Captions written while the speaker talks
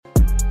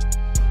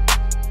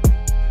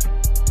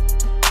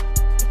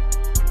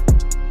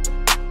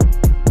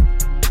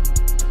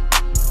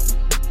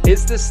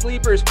It's the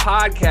Sleepers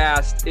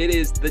podcast. It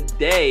is the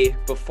day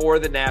before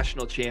the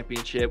national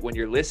championship. When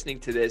you're listening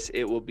to this,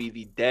 it will be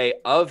the day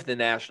of the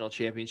national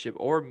championship,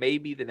 or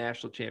maybe the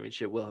national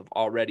championship will have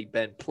already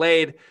been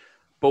played.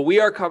 But we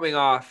are coming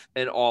off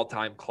an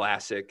all-time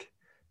classic,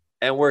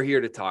 and we're here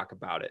to talk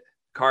about it.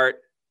 Cart,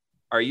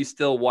 are you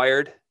still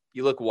wired?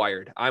 You look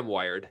wired. I'm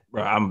wired.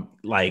 Bro, I'm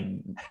like,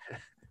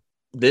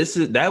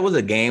 that was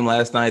a game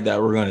last night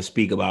that we're going to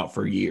speak about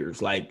for years.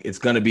 Like, it's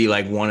going to be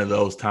like one of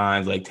those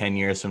times, like 10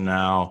 years from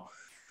now,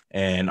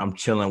 and I'm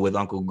chilling with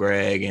Uncle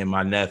Greg and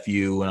my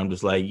nephew, and I'm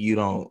just like, you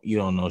don't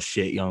know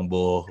shit, young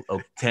bull.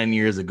 10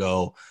 years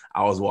ago,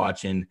 I was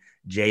watching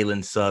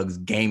Jalen Suggs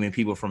gaming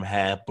people from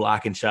half,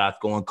 blocking shots,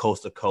 going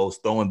coast to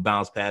coast, throwing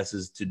bounce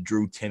passes to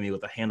Drew Timme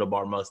with a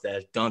handlebar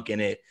mustache, dunking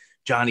it,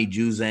 Johnny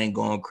Juzang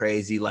going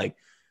crazy. Like,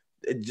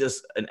 it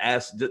just an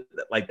ass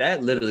like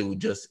that literally would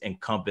just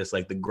encompass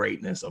like the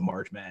greatness of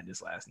March Madness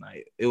last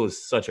night. It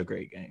was such a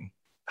great game.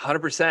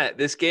 100%.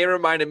 This game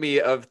reminded me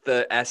of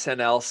the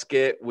SNL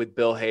skit with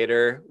Bill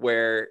Hader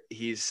where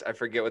I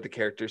forget what the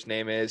character's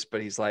name is,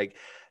 but he's like,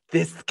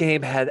 this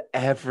game had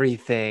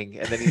everything.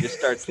 And then he just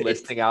starts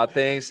listing out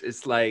things.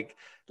 It's like,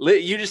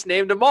 you just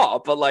named them all,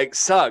 but like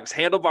Suggs,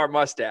 handlebar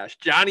mustache,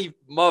 Johnny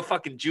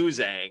motherfucking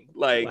Juzang.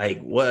 Like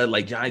what?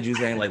 Like Johnny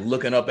Juzang, like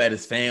looking up at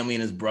his family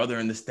and his brother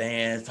in the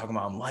stands, talking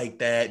about him like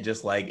that.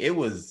 Just like, it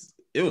was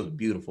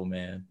beautiful,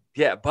 man.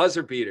 Yeah,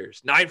 buzzer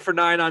beaters, 9 for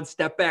 9 on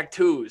step back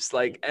twos,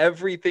 like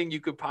everything you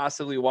could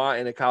possibly want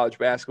in a college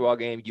basketball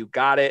game. You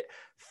got it.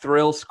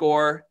 Thrill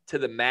score to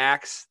the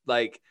max.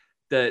 Like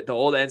the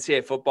old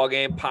NCAA football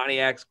game,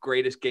 Pontiac's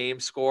greatest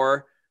game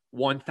score,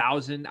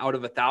 1,000 out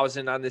of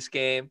 1,000 on this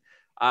game.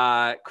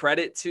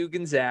 Credit to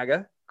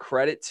Gonzaga,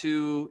 credit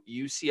to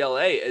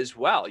UCLA as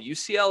well.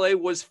 UCLA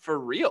was for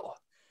real.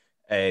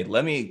 Hey,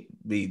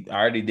 I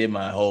already did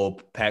my whole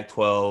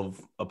Pac-12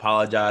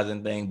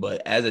 apologizing thing,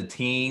 but as a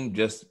team,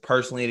 just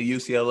personally to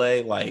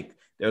UCLA, like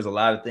there's a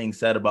lot of things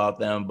said about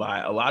them by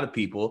a lot of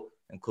people,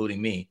 including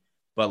me.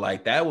 But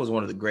like that was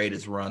one of the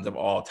greatest runs of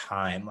all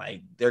time.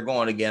 Like they're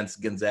going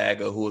against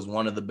Gonzaga, who is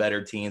one of the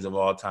better teams of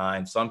all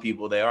time. Some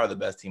people, they are the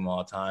best team of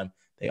all time.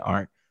 They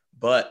aren't.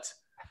 But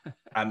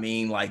I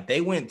mean, like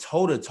they went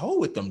toe to toe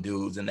with them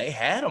dudes and they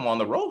had them on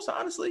the ropes,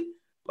 honestly.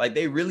 Like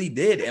they really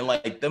did. And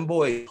like them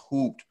boys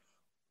hooped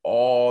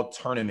all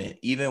tournament,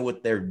 even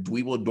with their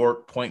dweeble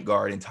dork point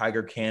guard and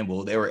Tiger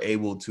Campbell, they were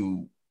able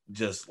to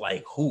just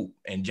like hoop.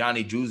 And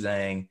Johnny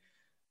Juzang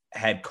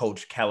had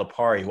Coach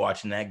Calipari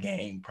watching that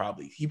game.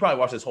 He probably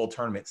watched this whole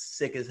tournament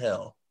sick as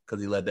hell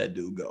because he let that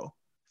dude go.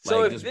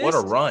 So like, what a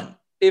run.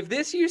 If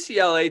this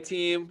UCLA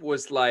team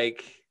was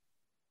like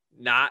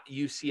not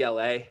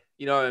UCLA,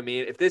 you know what I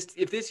mean? If this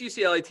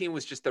UCLA team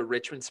was just the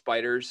Richmond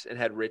Spiders and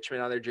had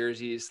Richmond on their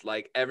jerseys,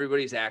 like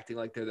everybody's acting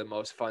like they're the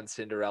most fun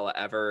Cinderella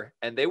ever.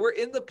 And they were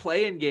in the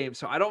play-in game,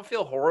 so I don't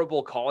feel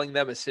horrible calling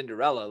them a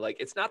Cinderella. Like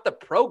it's not the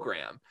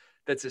program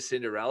that's a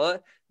Cinderella.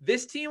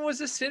 This team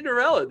was a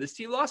Cinderella. This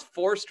team lost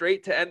 4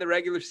 straight to end the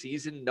regular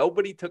season.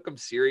 Nobody took them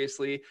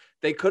seriously.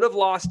 They could have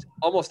lost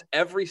almost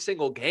every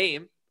single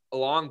game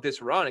along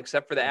this run,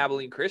 except for the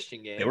Abilene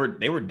Christian game.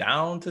 They were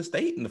down to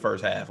State in the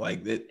first half.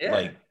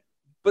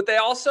 But they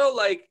also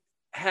like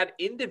had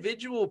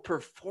individual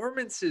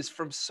performances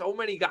from so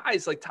many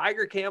guys. Like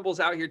Tiger Campbell's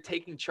out here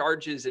taking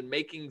charges and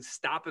making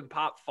stop and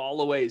pop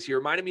fallaways. He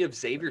reminded me of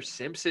Xavier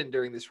Simpson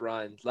during this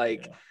run.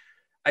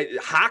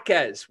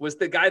 Jaquez was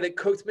the guy that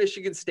cooked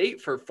Michigan State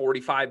for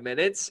 45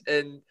 minutes,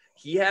 and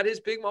he had his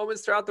big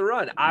moments throughout the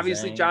run.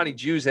 Obviously, Johnny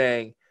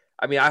Juzang.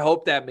 I mean, I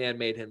hope that man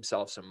made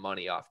himself some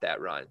money off that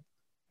run.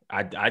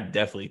 I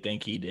definitely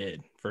think he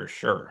did, for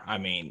sure. I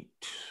mean,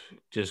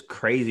 just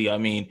crazy. I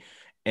mean,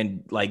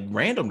 and like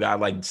random guy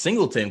like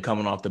Singleton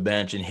coming off the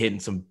bench and hitting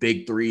some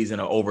big threes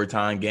in an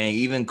overtime game.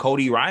 Even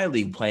Cody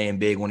Riley playing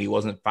big when he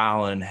wasn't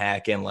fouling and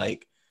hacking.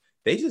 Like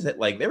they just had,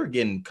 like they were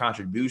getting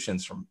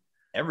contributions from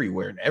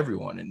everywhere and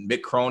everyone. And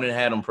Mick Cronin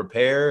had them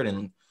prepared.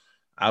 And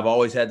I've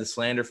always had the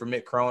slander for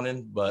Mick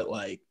Cronin, but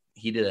like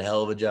he did a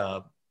hell of a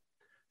job.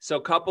 So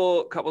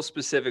couple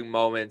specific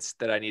moments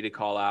that I need to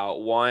call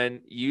out. One,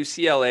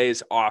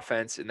 UCLA's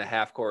offense in the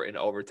half court in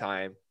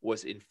overtime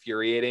was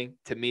infuriating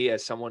to me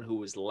as someone who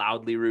was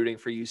loudly rooting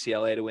for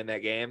UCLA to win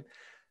that game.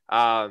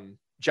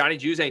 Johnny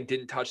Juzang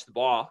didn't touch the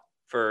ball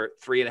for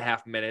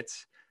 3.5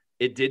 minutes.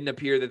 It didn't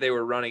appear that they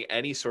were running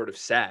any sort of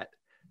set.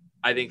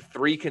 I think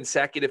 3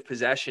 consecutive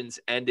possessions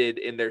ended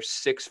in their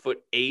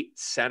 6'8"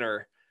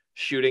 center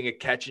shooting a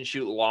catch and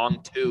shoot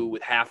long 2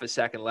 with half a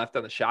second left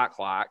on the shot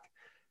clock.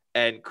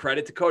 And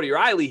credit to Cody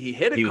Riley, he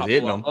hit a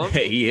couple of them.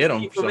 He hit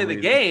them in the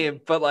game.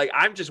 But like,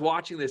 I'm just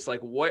watching this. Like,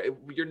 what?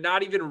 You're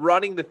not even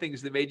running the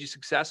things that made you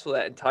successful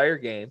that entire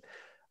game.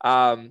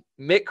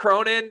 Mick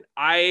Cronin,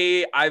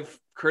 I've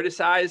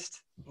criticized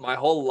my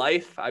whole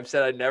life. I've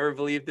said I never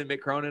believed in Mick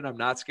Cronin. I'm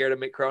not scared of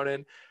Mick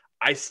Cronin.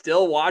 I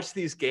still watch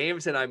these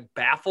games and I'm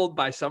baffled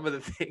by some of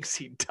the things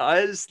he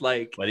does.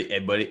 Like, but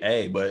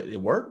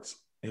it works.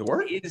 It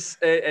worked.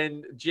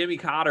 And Jimmy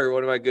Cotter,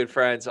 one of my good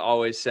friends,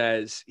 always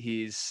says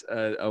he's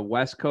a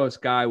West Coast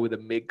guy with a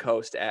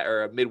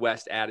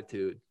Midwest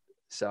attitude.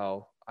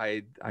 So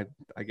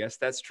I guess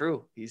that's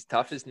true. He's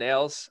tough as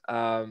nails.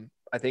 I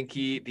think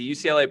the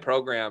UCLA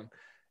program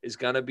is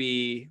going to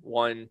be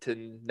one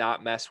to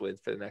not mess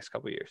with for the next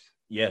couple of years.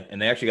 Yeah,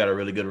 and they actually got a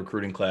really good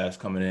recruiting class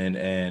coming in,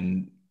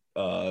 and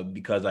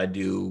because I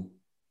do,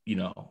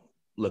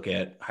 look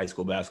at high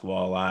school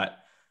basketball a lot,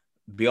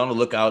 be on the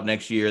lookout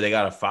next year. They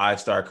got a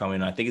 5-star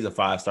coming. I think he's a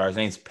 5-star. His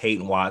name's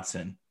Peyton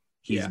Watson.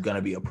 He's going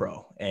to be a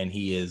pro, and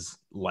he is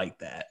like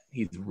that.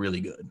 He's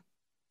really good.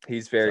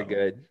 He's very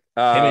good.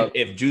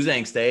 If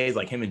Juzang stays,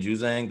 like him and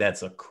Juzang,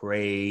 that's a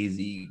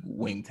crazy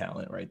wing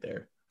talent right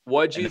there.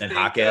 What'd you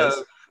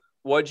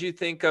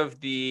think of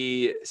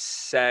the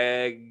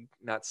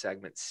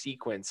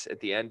sequence at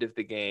the end of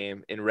the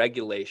game in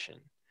regulation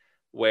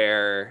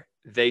where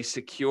they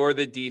secure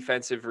the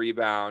defensive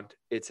rebound?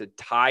 It's a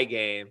tie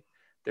game.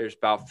 There's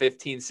about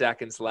 15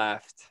 seconds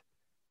left.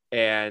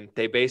 And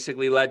they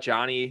basically let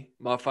Johnny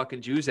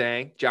motherfucking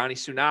Juzang, Johnny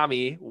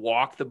Tsunami,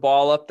 walk the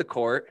ball up the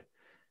court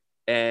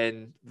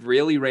and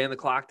really ran the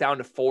clock down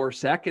to 4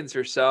 seconds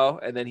or so.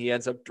 And then he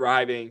ends up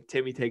driving.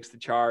 Timmy takes the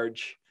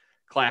charge.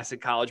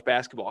 Classic college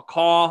basketball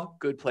call.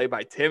 Good play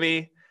by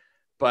Timmy.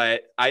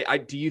 But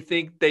do you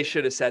think they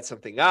should have set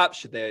something up?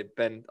 Should they have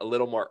been a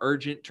little more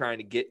urgent trying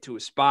to get to a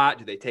spot?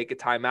 Do they take a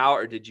timeout,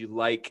 or did you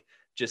like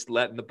just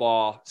letting the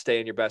ball stay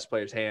in your best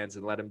player's hands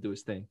and let him do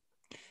his thing?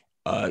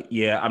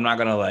 Yeah, I'm not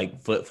gonna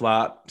like flip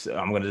flop. So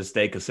I'm gonna just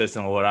stay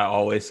consistent with what I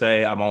always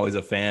say. I'm always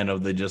a fan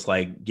of the just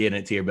like getting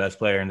it to your best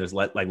player and just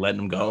letting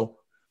them go.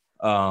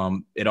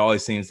 It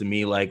always seems to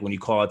me like when you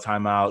call a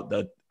timeout,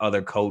 the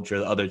other coach or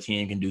the other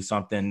team can do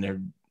something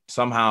or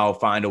somehow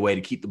find a way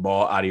to keep the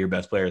ball out of your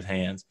best player's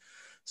hands.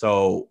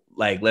 So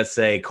like, let's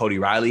say Cody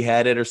Riley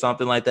had it or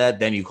something like that,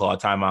 then you call a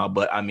timeout.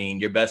 But I mean,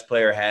 your best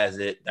player has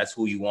it. That's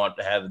who you want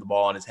to have the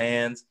ball in his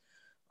hands.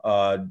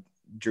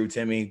 Drew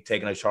Timmy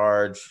taking a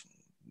charge.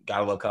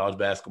 Gotta love college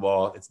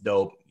basketball. It's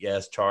dope.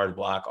 Yes, charge,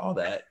 block, all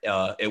that.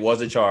 It was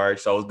a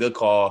charge, so it was a good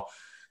call.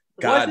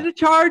 Was it a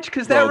charge?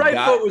 Because that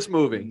foot was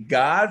moving.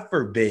 God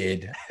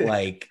forbid,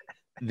 like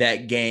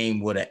that game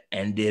would have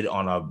ended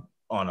on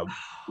a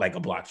like a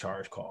block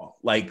charge call.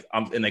 Like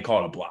and they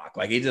called a block.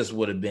 Like it just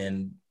would have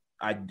been.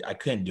 I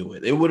couldn't do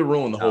it. It would have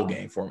ruined the whole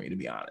game for me, to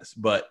be honest.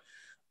 But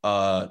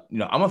I'm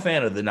a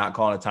fan of the not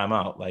calling a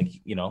timeout. Like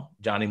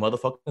Johnny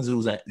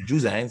motherfucking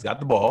Juzang's got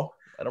the ball.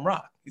 Let him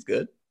rock. He's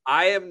good.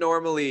 I am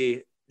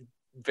normally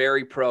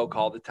very pro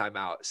call the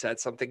timeout, set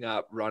something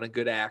up, run a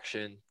good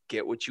action,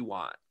 get what you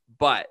want.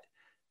 But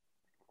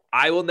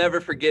I will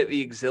never forget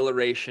the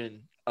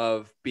exhilaration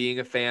of being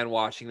a fan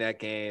watching that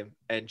game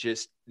and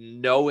just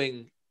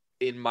knowing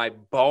in my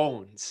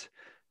bones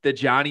that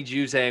Johnny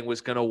Juzang was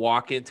going to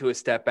walk into a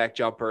step back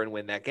jumper and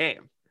win that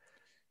game.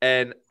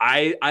 And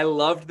I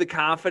loved the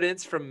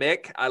confidence from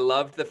Mick. I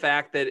loved the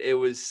fact that it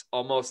was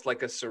almost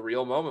like a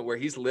surreal moment where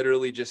he's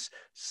literally just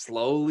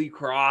slowly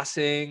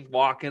crossing,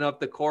 walking up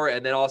the court.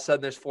 And then all of a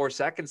sudden there's 4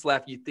 seconds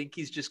left. You think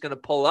he's just going to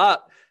pull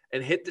up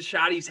and hit the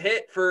shot he's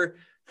hit for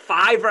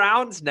 5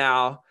 rounds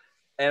now.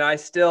 And I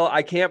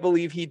can't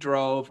believe he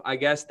drove. I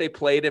guess they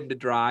played him to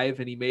drive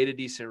and he made a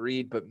decent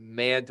read, but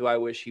man, do I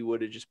wish he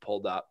would have just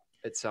pulled up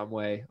at some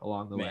way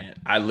along the way.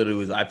 I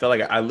literally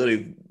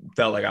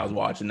felt like I was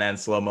watching that in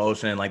slow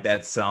motion, and like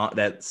that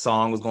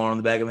song was going on in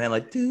the back of my head,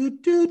 like do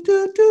do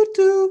do do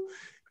do.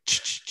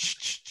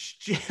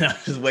 I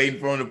was just waiting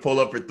for him to pull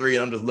up for 3,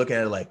 and I'm just looking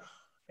at it like,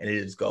 and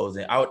it just goes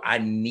in. I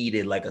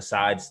needed like a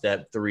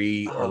sidestep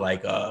 3 or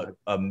like a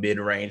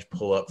mid-range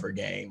pull up for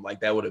game. Like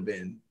that would have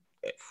been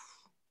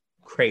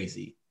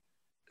crazy.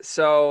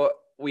 So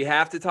we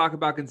have to talk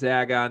about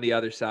Gonzaga on the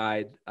other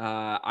side.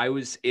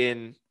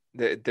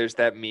 There's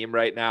that meme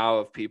right now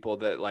of people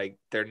that like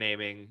they're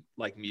naming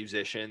like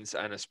musicians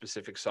on a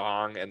specific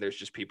song, and there's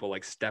just people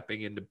like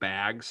stepping into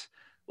bags,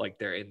 like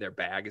they're in their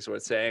bag is what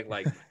it's saying.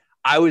 Like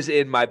I was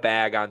in my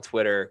bag on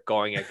Twitter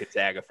going at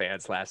Gonzaga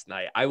fans last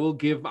night.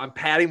 I'm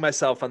patting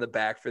myself on the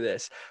back for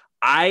this.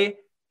 I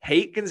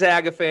hate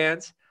Gonzaga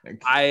fans.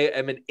 I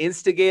am an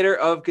instigator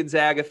of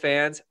Gonzaga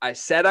fans. I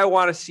said I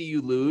want to see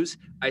you lose.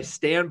 I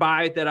stand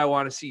by that I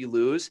want to see you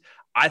lose.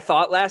 I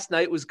thought last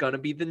night was going to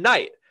be the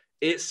night.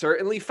 It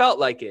certainly felt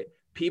like it.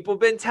 People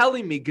have been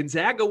telling me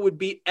Gonzaga would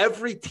beat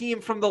every team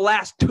from the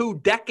last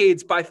 2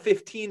 decades by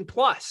 15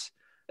 plus.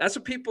 That's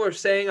what people are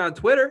saying on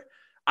Twitter.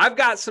 I've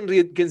got some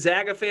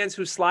Gonzaga fans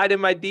who slide in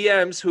my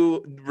DMs,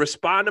 who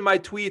respond to my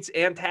tweets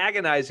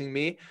antagonizing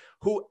me,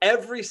 who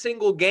every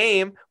single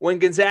game when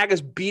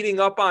Gonzaga's beating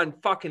up on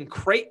fucking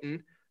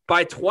Creighton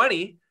by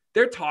 20,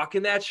 they're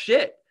talking that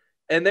shit.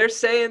 And they're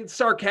saying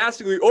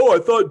sarcastically, oh, I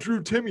thought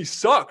Drew Timmy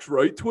sucks,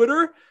 right,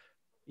 Twitter?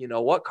 You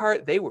know what,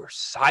 Cart? They were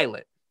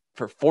silent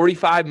for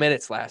 45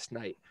 minutes last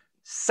night.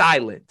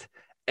 Silent.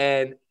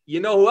 And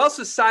you know who else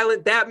is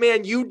silent? That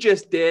man you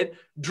just did.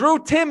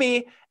 Drew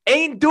Timmy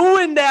ain't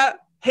doing that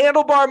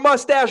handlebar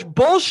mustache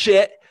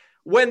bullshit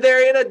when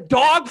they're in a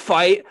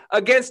dogfight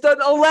against an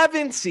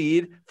 11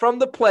 seed from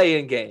the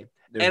play-in game.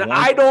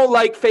 I don't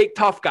like fake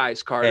tough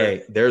guys, Carter.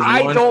 Hey,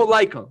 don't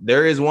like them.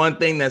 There is one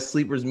thing that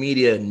Sleepers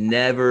Media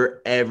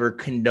never, ever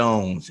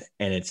condones,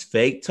 and it's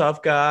fake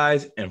tough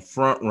guys and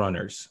front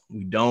runners.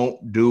 We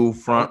don't do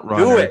front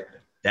runner. Do it.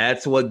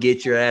 That's what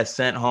gets your ass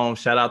sent home.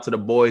 Shout out to the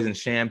boys in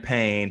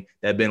Champaign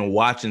that have been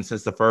watching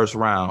since the first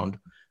round.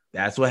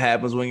 That's what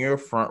happens when you're a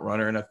front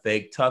runner and a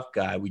fake tough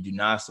guy. We do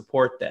not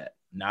support that.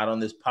 Not on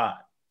this pod.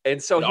 And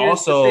so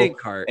here's the thing,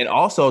 Cart. And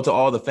also to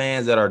all the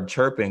fans that are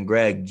chirping,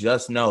 Greg,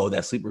 just know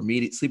that Sleepers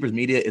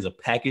Media is a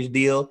package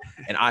deal,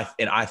 and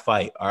I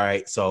fight. All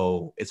right,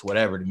 so it's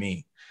whatever to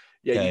me.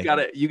 Yeah,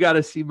 okay? you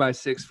gotta see my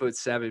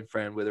 6'7"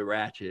 friend with a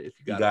ratchet. If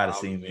you gotta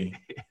see me.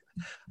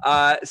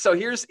 So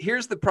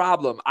here's the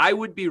problem. I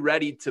would be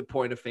ready to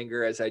point a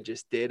finger as I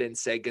just did and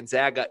say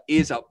Gonzaga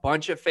is a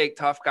bunch of fake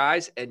tough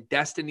guys, and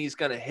destiny's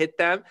gonna hit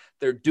them.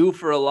 They're due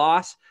for a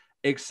loss,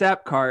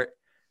 except Cart.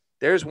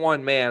 There's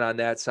one man on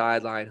that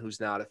sideline who's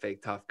not a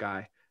fake tough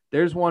guy.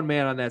 There's one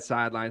man on that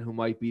sideline who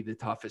might be the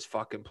toughest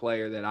fucking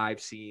player that I've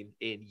seen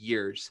in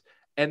years,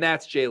 and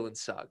that's Jalen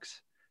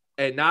Suggs.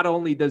 And not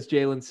only does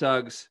Jalen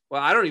Suggs,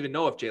 well, I don't even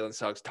know if Jalen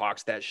Suggs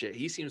talks that shit.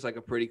 He seems like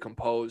a pretty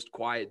composed,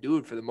 quiet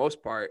dude for the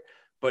most part,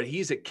 but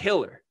he's a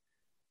killer.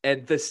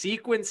 And the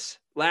sequence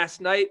last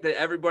night that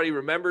everybody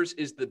remembers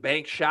is the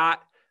bank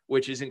shot,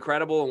 which is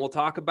incredible and we'll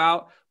talk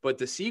about. But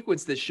the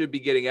sequence that should be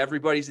getting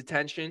everybody's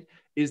attention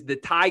is the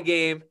tie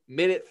game,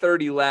 minute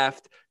 30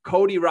 left.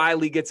 Cody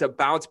Riley gets a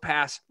bounce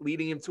pass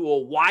leading him to a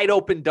wide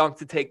open dunk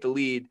to take the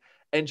lead.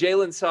 And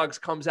Jalen Suggs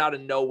comes out of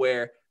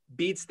nowhere,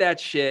 beats that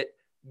shit,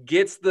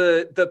 gets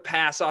the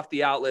pass off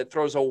the outlet,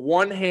 throws a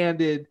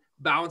one-handed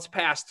bounce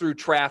pass through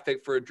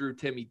traffic for a Drew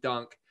Timme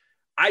dunk.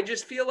 I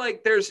just feel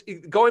like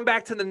going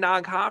back to the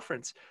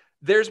non-conference,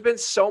 there's been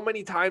so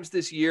many times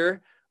this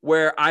year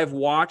where I've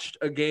watched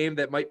a game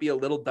that might be a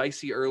little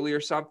dicey early or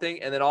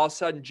something, and then all of a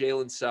sudden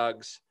Jalen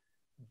Suggs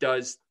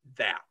does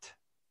that,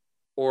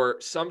 or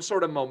some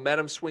sort of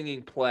momentum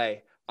swinging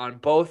play on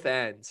both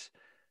ends.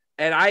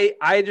 And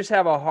I just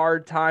have a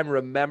hard time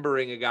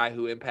remembering a guy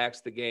who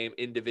impacts the game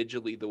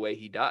individually the way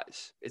he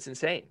does. It's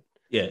insane.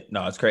 Yeah,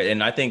 no, it's crazy.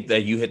 And I think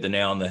that you hit the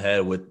nail on the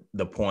head with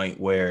the point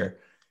where,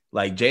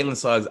 like, Jalen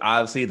Suggs,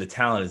 obviously the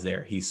talent is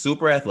there. He's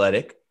super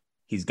athletic.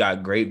 He's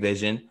got great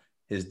vision.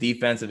 His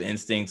defensive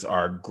instincts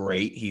are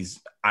great.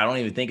 I don't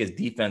even think his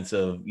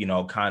defensive,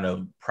 kind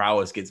of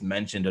prowess gets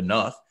mentioned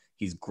enough.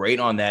 He's great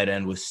on that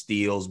end with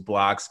steals,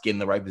 blocks, getting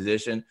the right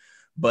position.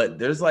 But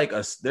there's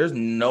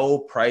no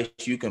price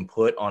you can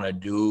put on a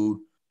dude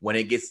when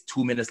it gets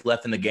 2 minutes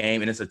left in the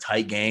game and it's a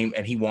tight game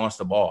and he wants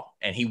the ball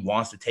and he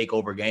wants to take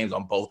over games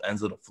on both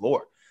ends of the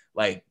floor.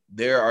 Like,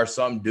 there are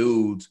some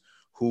dudes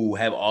who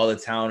have all the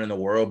talent in the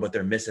world, but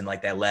they're missing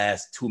like that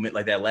last 2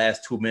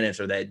 minutes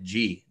or that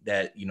G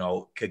that,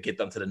 could get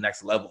them to the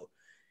next level.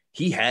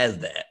 He has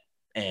that.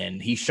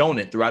 And he's shown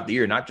it throughout the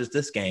year, not just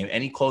this game.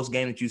 Any close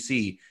game that you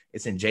see,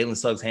 it's in Jalen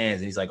Suggs' hands.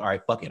 And he's like, all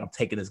right, fuck it. I'm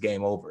taking this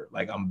game over.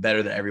 Like, I'm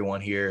better than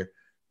everyone here.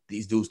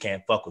 These dudes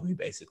can't fuck with me,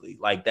 basically.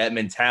 Like, that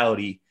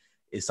mentality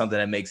is something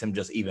that makes him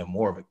just even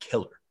more of a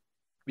killer.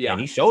 Yeah. And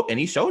he showed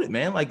it,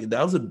 man. Like,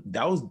 that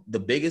was the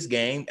biggest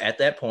game at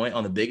that point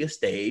on the biggest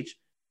stage.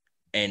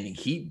 And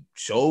he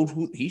showed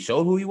who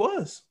he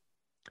was.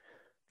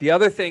 The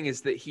other thing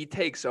is that he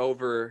takes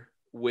over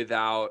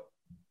without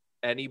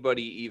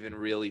anybody even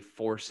really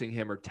forcing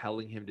him or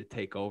telling him to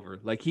take over.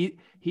 Like, he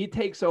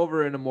takes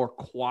over in a more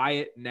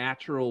quiet,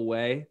 natural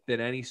way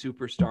than any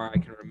superstar I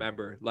can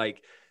remember.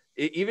 Like,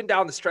 even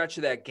down the stretch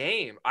of that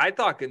game, I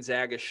thought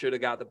Gonzaga should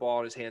have got the ball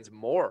in his hands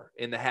more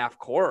in the half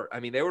court.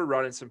 I mean, they were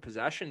running some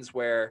possessions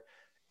where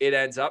it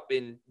ends up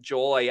in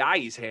Joel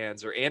Ayayi's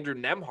hands or Andrew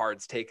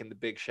Nembhard's taking the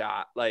big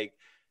shot. Like,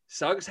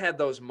 Suggs had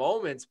those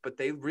moments, but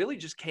they really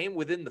just came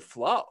within the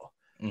flow.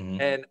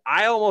 Mm-hmm. And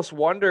I almost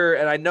wonder,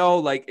 and I know,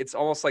 like, it's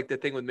almost like the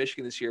thing with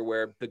Michigan this year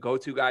where the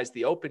go-to guy is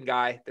the open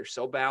guy. They're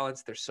so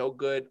balanced. They're so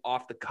good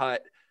off the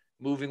cut,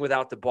 moving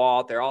without the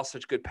ball. They're all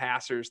such good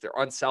passers. They're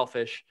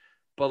unselfish.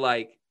 But,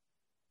 like,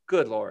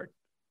 good Lord,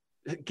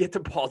 get the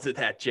ball to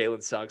that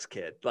Jalen Suggs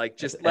kid. Like,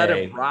 just let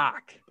him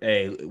rock.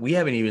 Hey, we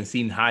haven't even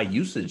seen high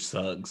usage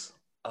Suggs.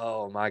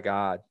 Oh, my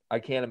God. I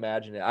can't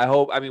imagine it.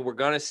 We're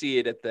going to see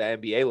it at the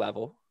NBA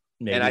level.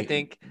 Maybe, and I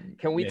think,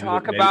 can we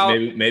talk about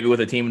maybe with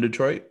a team in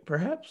Detroit,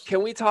 perhaps?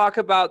 Can we talk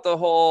about the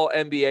whole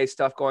NBA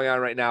stuff going on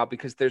right now?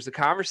 Because there's a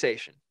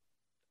conversation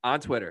on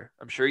Twitter,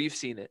 I'm sure you've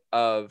seen it,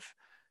 of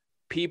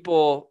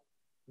people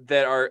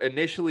that are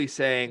initially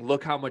saying,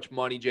 look how much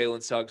money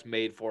Jalen Suggs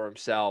made for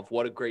himself.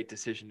 What a great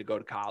decision to go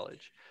to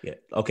college. Yeah.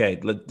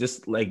 Okay.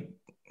 Just like,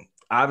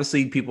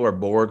 obviously people are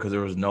bored because there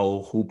was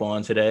no hoop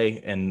on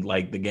today and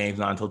like the game's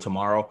not until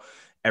tomorrow.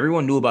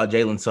 Everyone knew about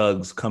Jalen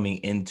Suggs coming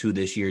into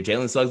this year.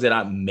 Jalen Suggs did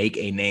not make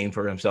a name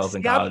for himself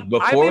in college.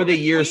 Before the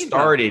year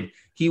started,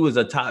 he was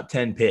a top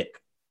 10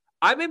 pick.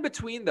 I'm in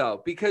between,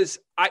 though, because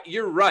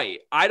you're right.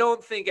 I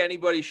don't think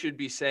anybody should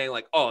be saying,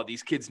 like, oh,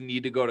 these kids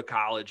need to go to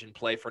college and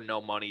play for no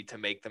money to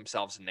make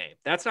themselves a name.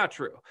 That's not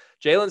true.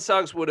 Jalen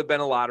Suggs would have been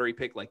a lottery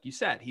pick, like you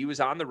said. He was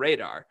on the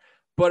radar.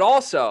 But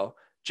also,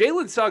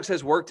 Jalen Suggs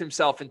has worked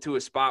himself into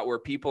a spot where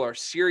people are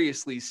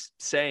seriously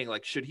saying,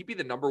 like, should he be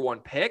the number one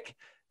pick?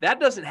 That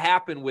doesn't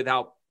happen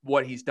without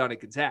what he's done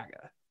at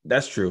Gonzaga.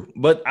 That's true.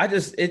 But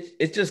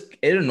it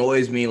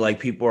annoys me. Like,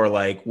 people are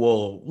like,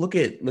 well, look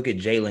at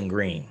Jalen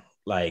Green.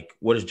 Like,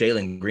 what has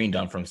Jalen Green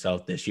done for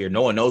himself this year?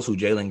 No one knows who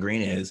Jalen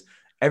Green is.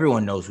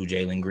 Everyone knows who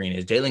Jalen Green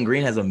is. Jalen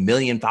Green has 1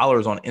 million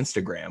followers on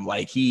Instagram.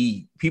 Like,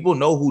 people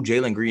know who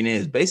Jalen Green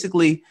is.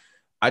 Basically,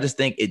 I just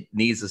think it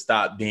needs to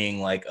stop being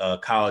like a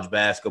college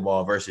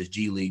basketball versus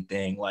G League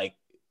thing. Like,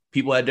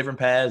 people have different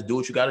paths. Do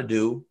what you got to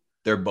do.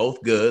 They're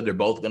both good. They're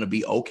both going to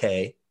be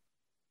okay.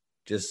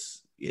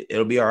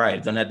 It'll be all right. It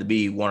doesn't have to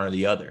be one or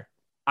the other.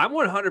 I'm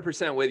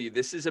 100% with you.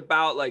 This is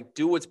about, like,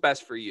 do what's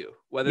best for you.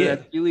 Whether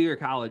that's G League or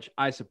college,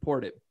 I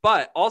support it.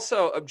 But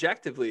also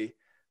objectively,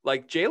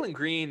 like, Jalen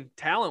Green,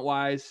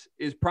 talent-wise,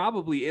 is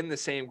probably in the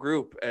same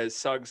group as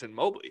Suggs and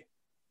Mobley.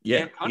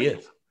 Yeah, he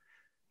is.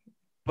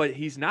 But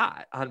he's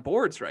not on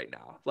boards right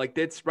now. Like,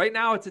 right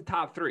now it's a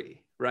top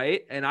 3,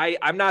 right? And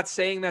I'm not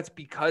saying that's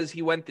because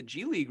he went the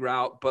G League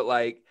route, but,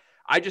 like,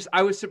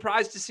 I was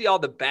surprised to see all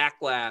the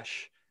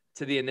backlash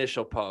to the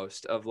initial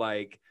post of,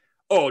 like,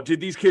 oh, did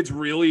these kids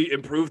really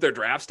improve their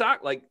draft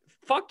stock? Like,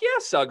 fuck yeah,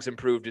 Suggs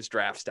improved his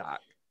draft stock.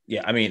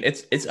 Yeah, I mean,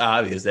 it's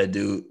obvious that,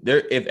 dude,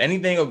 if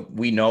anything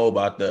we know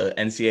about the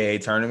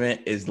NCAA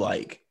tournament is,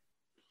 like,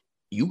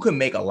 you can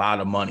make a lot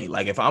of money.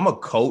 Like, if I'm a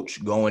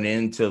coach going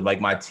into, like,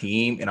 my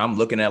team and I'm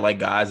looking at, like,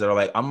 guys that are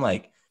like, I'm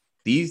like,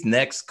 these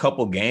next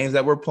couple games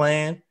that we're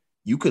playing,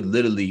 you could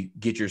literally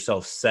get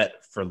yourself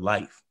set for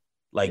life.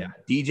 Like,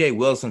 DJ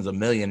Wilson's a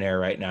millionaire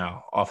right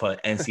now off an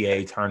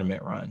NCAA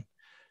tournament run.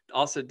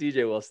 Also,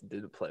 DJ Wilson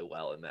didn't play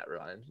well in that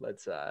run.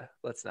 Let's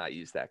not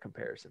use that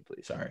comparison,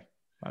 please. Sorry,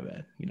 my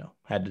bad.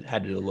 Had to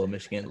do a little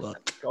Michigan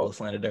little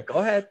slanted there.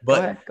 Go ahead.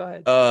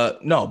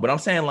 No, but I'm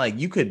saying, like,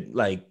 you could,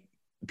 like,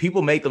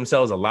 people make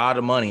themselves a lot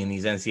of money in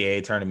these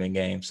NCAA tournament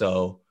games.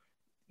 So,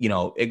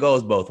 it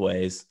goes both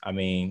ways. I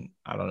mean,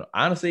 I don't know.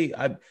 Honestly,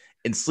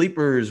 in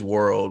Sleeper's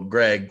world,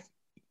 Greg,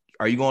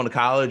 are you going to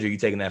college or are you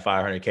taking that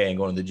 $500K and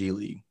going to the G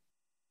League?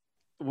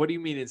 What do you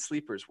mean in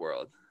Sleeper's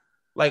world?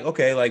 Like,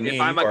 okay, like, if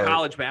I'm a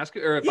college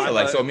basketball, or if I'm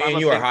like, so me and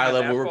you are high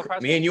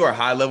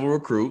level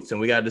recruits, and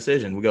we got a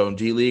decision. We go in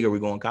G League or we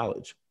go in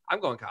college?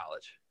 I'm going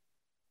college.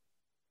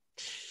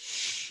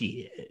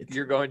 Shit.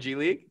 You're going G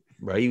League?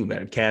 Bro, you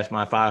better cash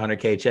my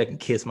 $500K check and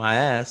kiss my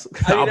ass.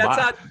 I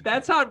mean,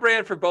 that's on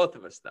brand for both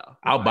of us, though.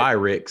 I'll buy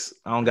Rick's.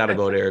 I don't got to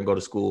go there and go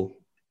to school.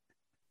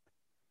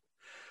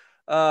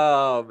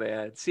 Oh,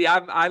 man. See,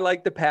 I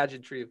like the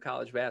pageantry of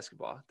college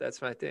basketball.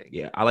 That's my thing.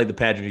 Yeah, I like the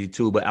pageantry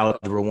too, but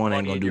Algebra 1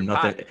 ain't going to do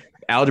nothing.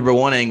 Algebra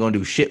 1 ain't going to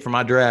do shit for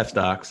my draft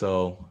stock,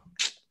 so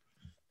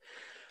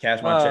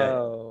cash my check.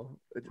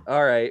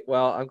 All right.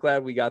 Well, I'm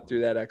glad we got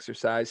through that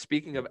exercise.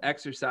 Speaking of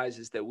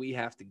exercises that we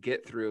have to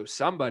get through,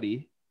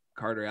 somebody,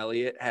 Carter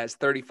Elliott, has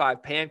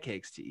 35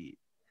 pancakes to eat.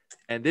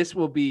 And this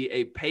will be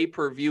a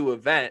pay-per-view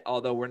event,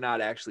 although we're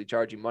not actually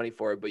charging money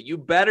for it. But you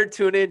better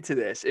tune into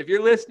this. If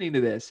you're listening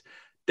to this,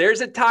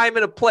 there's a time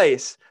and a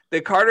place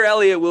that Carter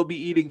Elliott will be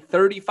eating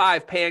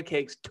 35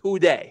 pancakes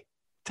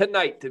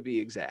tonight to be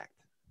exact.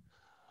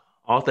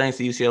 All thanks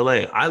to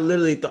UCLA. I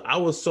literally thought I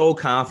was so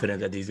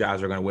confident that these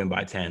guys are going to win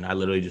by 10. I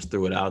literally just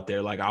threw it out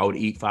there. Like, I would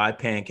eat 5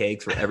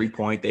 pancakes for every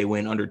point they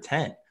win under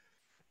 10.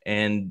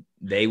 And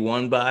they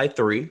won by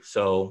 3.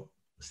 So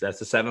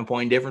that's a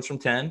 7-point difference from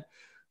 10.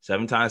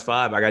 7 times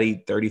 5, I got to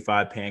eat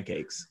 35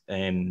 pancakes.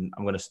 And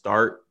I'm going to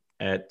start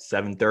at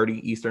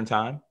 7:30 Eastern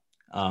time.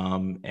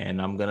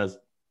 And I'm going to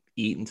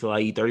eat until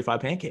I eat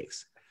 35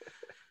 pancakes.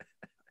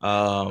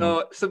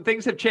 So some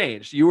things have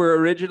changed. You were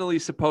originally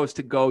supposed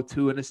to go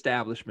to an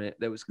establishment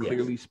that was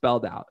clearly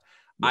spelled out.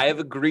 Yeah. I have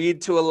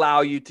agreed to allow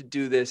you to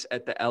do this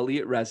at the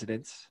Elliott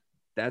residence.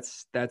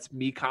 That's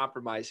me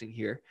compromising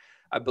here.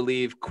 I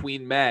believe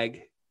Queen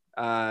Meg,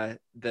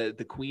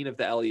 the queen of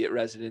the Elliott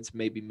residence,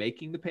 may be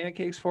making the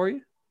pancakes for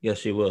you. Yes,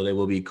 she will. They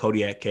will be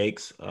Kodiak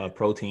cakes,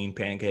 protein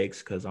pancakes,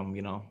 because I'm,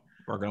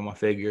 working on my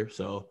figure.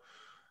 So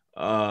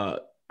I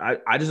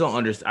just don't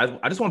understand.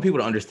 I just want people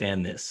to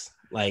understand this.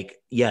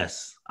 Like,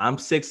 yes, I'm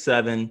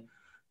 6'7",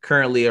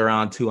 currently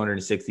around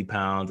 260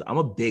 pounds. I'm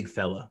a big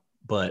fella,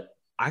 but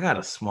I got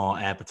a small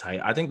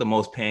appetite. I think the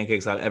most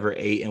pancakes I've ever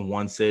ate in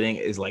one sitting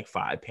is like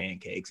 5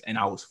 pancakes, and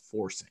I was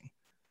forcing.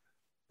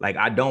 Like,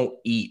 I don't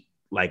eat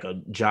like a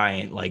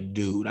giant like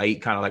dude. I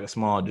eat kind of like a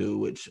small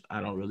dude, which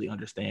I don't really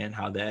understand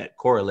how that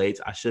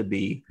correlates. I should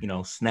be,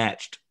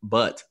 snatched,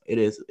 but it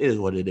is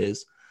what it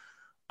is.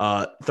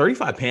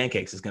 35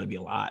 pancakes is going to be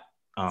a lot.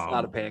 It's a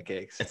lot of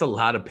pancakes. It's a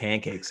lot of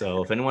pancakes.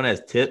 So if anyone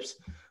has tips,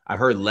 I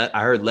heard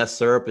less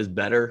syrup is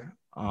better.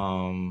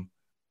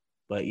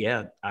 But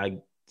yeah,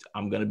 I'm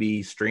going to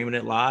be streaming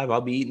it live.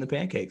 I'll be eating the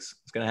pancakes.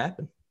 It's going to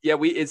happen. Yeah,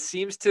 it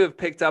seems to have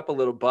picked up a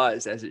little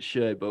buzz, as it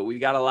should, but we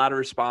got a lot of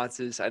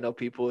responses. I know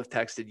people have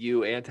texted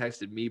you and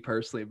texted me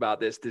personally about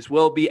this. This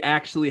will be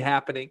actually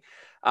happening.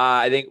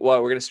 I think we're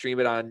going to stream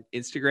it on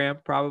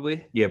Instagram,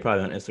 probably. Yeah,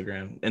 probably on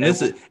Instagram. And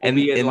this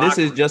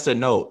is just a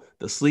note.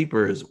 The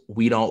Sleepers,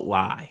 we don't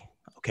lie.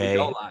 Okay. We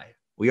don't lie.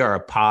 We are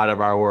a pod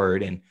of our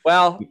word. And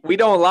well, we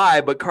don't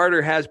lie, but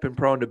Carter has been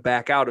prone to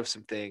back out of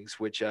some things,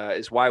 which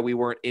is why we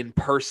weren't in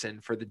person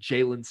for the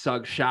Jalen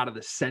Suggs shot of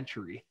the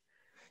century.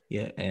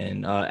 Yeah,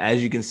 and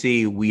as you can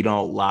see, we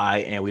don't lie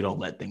and we don't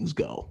let things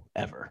go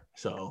ever.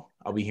 So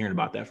I'll be hearing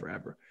about that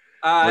forever.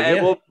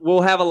 And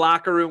we'll have a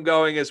locker room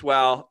going as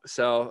well.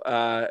 So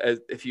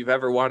if you've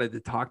ever wanted to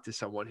talk to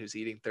someone who's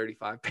eating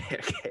 35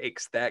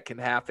 pancakes, that can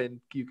happen.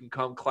 You can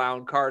come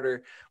clown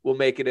Carter. We'll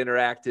make it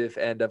interactive.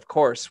 And of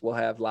course, we'll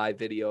have live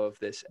video of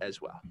this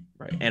as well.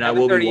 Right. And I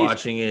will be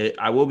watching it.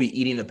 I will be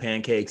eating the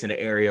pancakes in an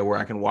area where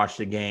I can watch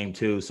the game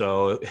too.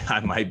 So I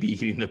might be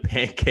eating the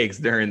pancakes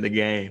during the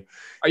game.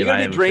 Are you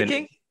going to be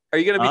drinking? Are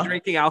you going to be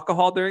drinking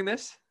alcohol during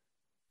this?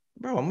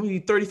 Bro, I'm going to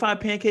be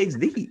 35 pancakes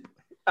deep.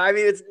 I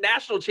mean, it's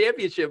National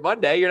Championship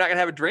Monday. You're not going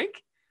to have a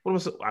drink?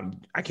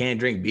 I can't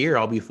drink beer.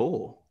 I'll be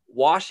full.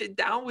 Wash it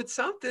down with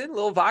something. A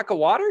little vodka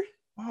water.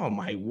 Oh,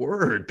 my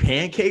word.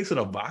 Pancakes with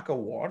a vodka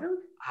water?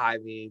 I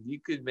mean,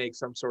 you could make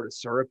some sort of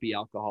syrupy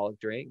alcoholic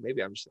drink.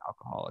 Maybe I'm just an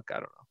alcoholic. I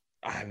don't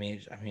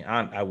know.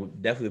 I would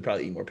definitely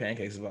probably eat more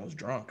pancakes if I was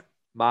drunk.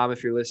 Mom,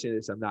 if you're listening to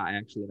this, I'm not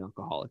actually an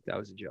alcoholic. That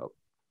was a joke.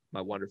 My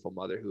wonderful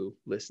mother, who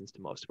listens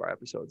to most of our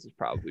episodes, is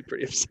probably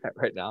pretty upset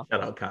right now.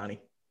 Shout out, Connie.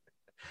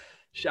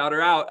 Shout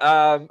her out.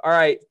 All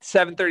right,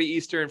 7:30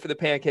 Eastern for the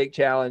Pancake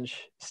Challenge.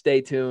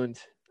 Stay tuned.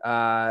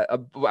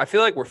 I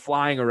feel like we're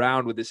flying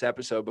around with this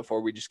episode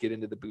before we just get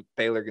into the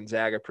Baylor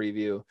Gonzaga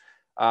preview.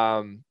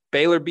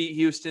 Baylor beat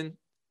Houston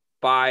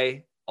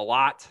by a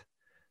lot.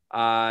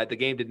 The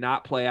game did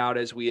not play out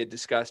as we had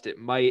discussed it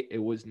might.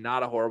 It was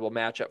not a horrible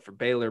matchup for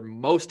Baylor.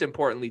 Most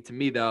importantly to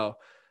me, though,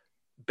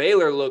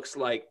 Baylor looks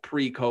like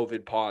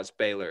pre-COVID pause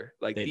Baylor.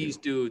 Like these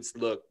dudes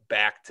look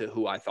back to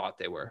who I thought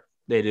they were.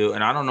 They do.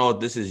 And I don't know if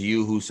this is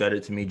you who said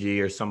it to me,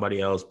 G, or somebody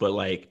else, but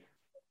like,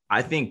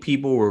 I think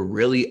people were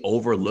really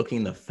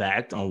overlooking the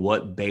fact on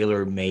what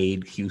Baylor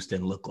made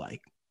Houston look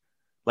like.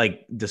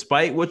 Like,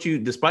 despite what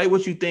you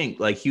think,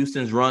 like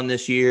Houston's run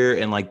this year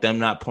and like them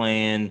not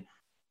playing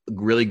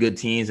really good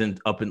teams and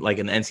up in like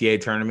an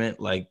NCAA tournament,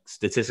 like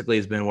statistically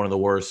has been one of the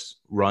worst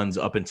runs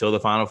up until the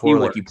Final Four.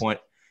 Like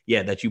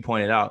that you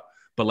pointed out.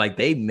 But like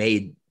they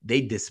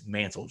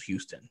dismantled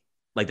Houston.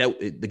 Like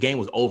the game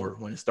was over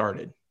when it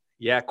started.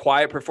 Yeah,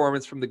 quiet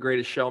performance from the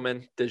greatest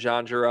showman,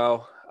 DeJon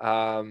Jarreau.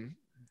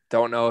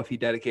 Don't know if he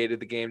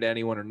dedicated the game to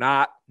anyone or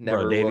not.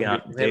 Never.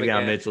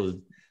 Davion Mitchell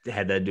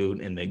had that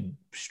dude in the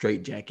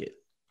straight jacket.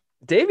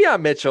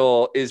 Davion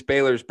Mitchell is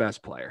Baylor's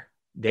best player.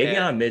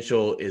 Davion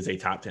Mitchell is a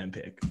top 10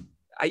 pick.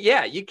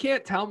 Yeah, you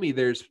can't tell me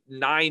there's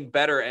 9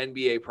 better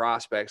NBA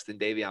prospects than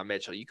Davion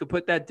Mitchell. You could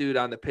put that dude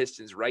on the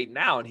Pistons right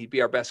now, and he'd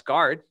be our best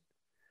guard.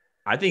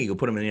 I think you could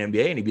put him in the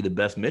NBA, and he'd be the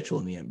best Mitchell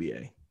in the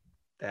NBA.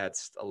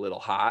 That's a little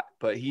hot,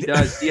 but he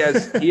does. He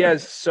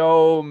has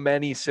so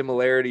many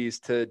similarities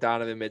to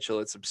Donovan Mitchell.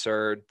 It's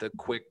absurd. The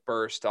quick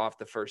burst off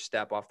the first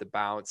step, off the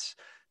bounce,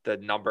 the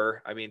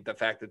number. I mean, the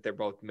fact that they're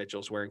both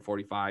Mitchell's wearing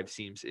 45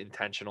 seems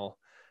intentional.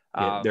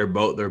 Yeah, they're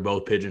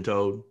both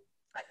pigeon-toed.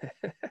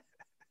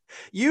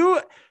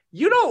 You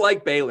don't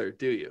like Baylor,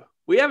 do you?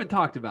 We haven't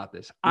talked about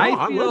this. No,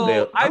 I feel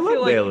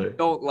like Baylor. You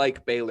don't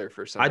like Baylor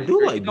for some reason. I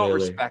do like Baylor. Don't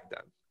respect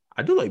them.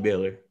 I do like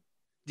Baylor.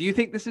 Do you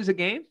think this is a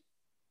game?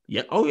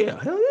 Yeah. Oh yeah.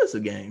 Hell yeah, it's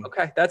a game.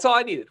 Okay, that's all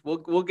I needed.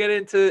 We'll get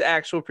into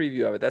actual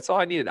preview of it. That's all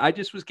I needed. I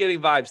just was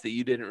getting vibes that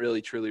you didn't really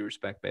truly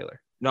respect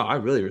Baylor. No, I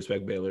really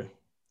respect Baylor.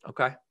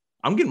 Okay.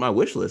 I'm getting my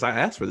wish list. I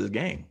asked for this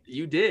game.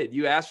 You did.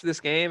 You asked for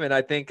this game, and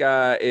I think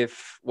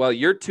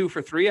you're 2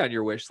 for 3 on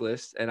your wish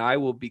list, and I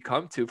will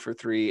become 2 for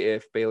 3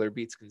 if Baylor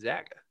beats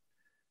Gonzaga.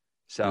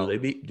 So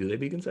do they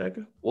beat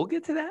Gonzaga? We'll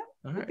get to that.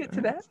 We'll get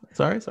to that.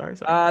 Sorry.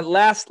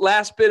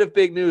 Last bit of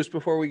big news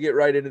before we get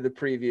right into the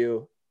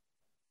preview.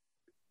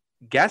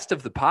 Guest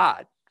of the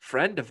pod,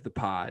 friend of the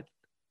pod,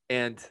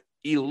 and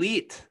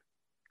elite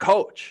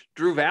coach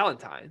Drew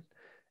Valentine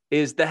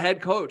is the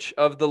head coach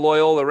of the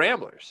Loyola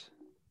Ramblers.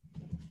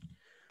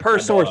 Per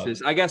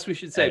sources, I guess we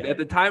should say. At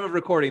the time of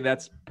recording,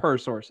 that's per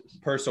sources.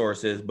 Per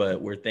sources,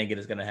 but we're thinking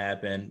it's going to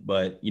happen.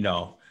 But,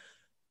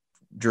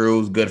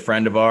 Drew's a good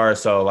friend of ours.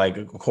 So, like,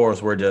 of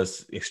course, we're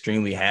just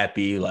extremely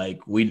happy.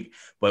 But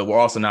we're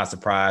also not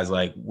surprised.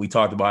 Like, we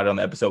talked about it on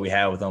the episode we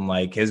had with him.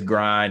 Like, his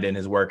grind and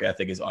his work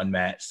ethic is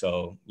unmatched.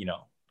 So,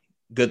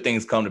 good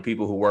things come to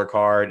people who work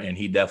hard, and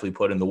he definitely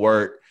put in the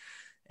work.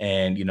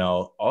 And,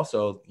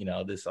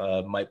 this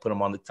might put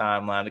him on the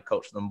timeline to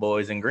coach them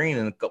boys in green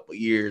in a couple of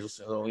years.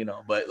 So,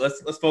 but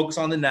let's focus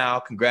on the now.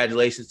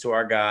 Congratulations to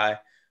our guy.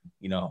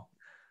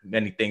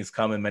 Many things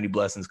coming, many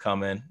blessings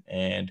coming.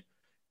 And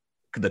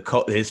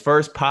his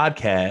first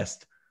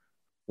podcast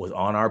was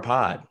on our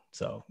pod.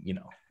 So,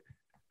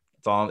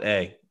 it's on.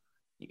 Hey,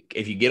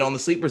 if you get on the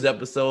Sleepers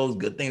episodes,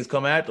 good things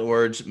come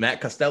afterwards.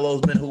 Matt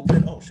Costello's been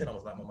hooping. Oh, shit, I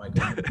was not my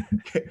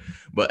mic.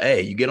 But,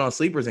 hey, you get on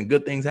Sleepers and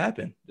good things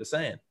happen. Just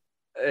saying.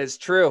 It's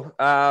true.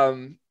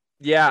 I'm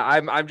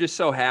just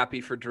so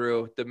happy for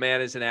Drew. The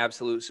man is an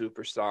absolute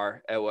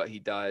superstar at what he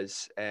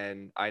does.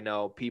 And I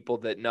know people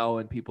that know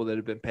and people that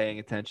have been paying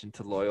attention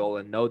to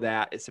Loyola know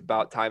that. It's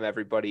about time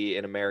everybody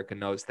in America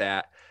knows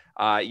that.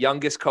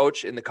 Youngest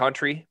coach in the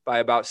country by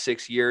about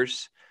 6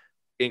 years.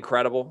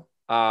 Incredible.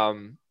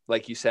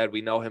 Like you said,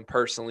 we know him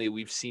personally.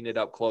 We've seen it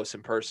up close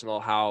and personal,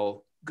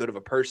 how good of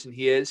a person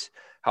he is,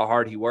 how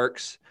hard he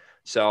works.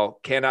 So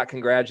cannot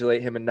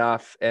congratulate him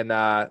enough. And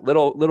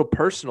little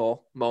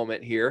personal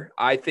moment here.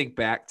 I think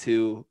back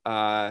to,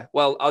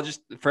 I'll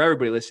just, for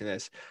everybody listening to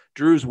this,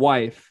 Drew's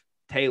wife,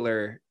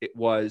 Taylor, it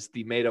was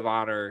the maid of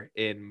honor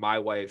in my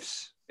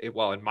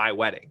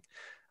wedding.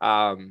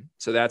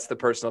 So that's the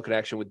personal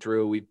connection with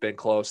Drew. We've been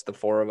close, the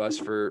four of us,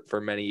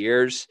 for many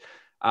years.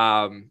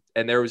 And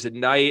there was a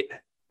night,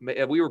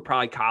 we were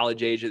probably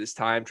college age at this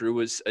time. Drew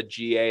was a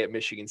GA at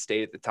Michigan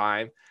State at the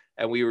time.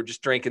 And we were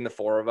just drinking, the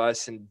four of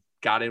us, and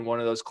got in one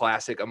of those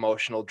classic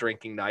emotional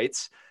drinking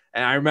nights.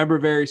 And I remember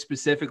very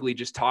specifically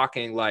just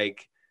talking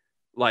like,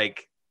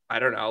 I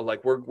don't know,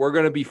 like we're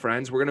going to be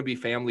friends. We're going to be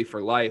family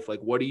for life.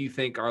 Like, what do you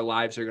think our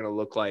lives are going to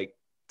look like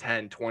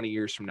 10, 20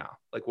 years from now?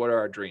 Like, what are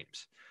our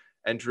dreams?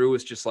 And Drew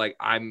was just like,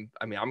 I'm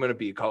going to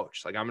be a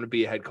coach. Like, I'm going to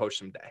be a head coach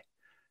someday.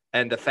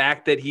 And the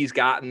fact that he's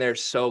gotten there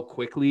so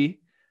quickly,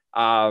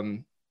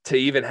 to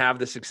even have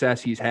the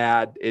success he's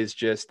had is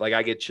just like,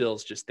 I get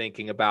chills just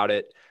thinking about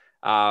it.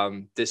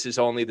 This is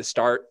only the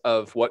start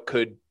of what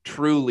could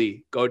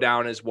truly go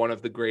down as one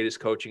of the greatest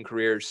coaching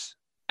careers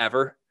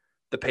ever.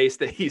 The pace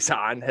that he's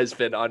on has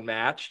been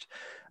unmatched.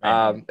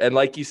 And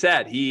like you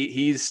said,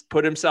 he's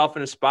put himself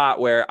in a spot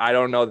where I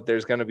don't know that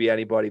there's going to be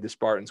anybody the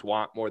Spartans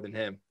want more than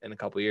him in a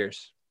couple of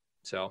years.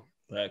 So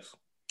thanks.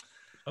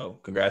 Oh,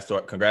 congrats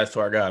to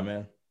our guy,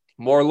 man.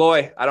 More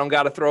Loy. I don't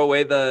got to throw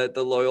away the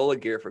Loyola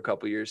gear for a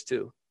couple of years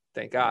too.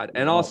 Thank God.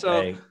 And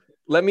also,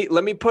 let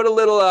me put a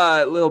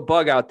little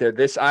bug out there.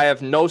 I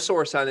have no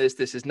source on this.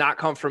 This has not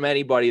come from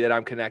anybody that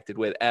I'm connected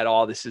with at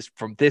all. This is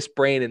from this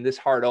brain and this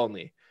heart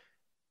only.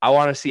 I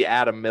want to see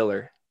Adam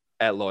Miller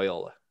at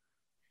Loyola.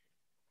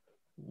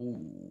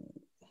 Ooh.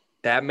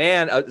 That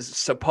man,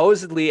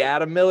 supposedly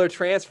Adam Miller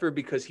transferred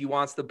because he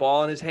wants the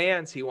ball in his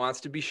hands. He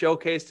wants to be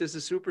showcased as a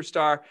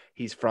superstar.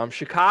 He's from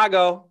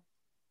Chicago.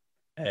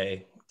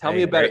 Tell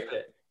me a better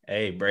fit.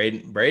 Hey,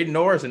 Braden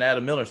Norris and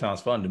Adam Miller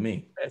sounds fun to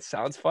me. It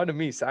sounds fun to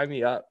me. Sign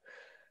me up.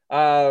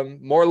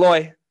 More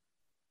Loy.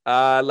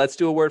 Let's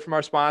do a word from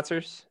our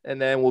sponsors,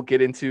 and then we'll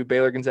get into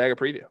Baylor Gonzaga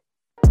preview.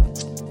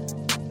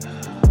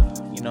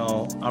 You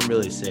know, I'm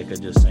really sick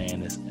of just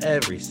saying this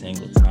every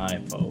single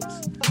time,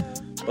 folks.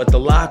 But the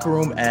Locker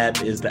Room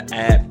app is the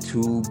app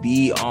to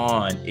be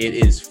on. It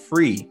is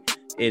free.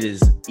 It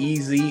is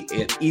easy.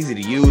 It's easy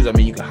to use. I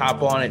mean, you can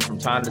hop on it from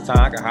time to time.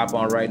 I can hop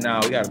on right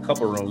now. We got a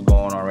couple of rooms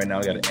going on right now.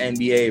 We got an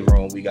NBA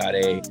room. We got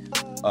a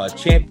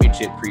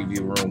championship preview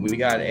room. We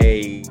got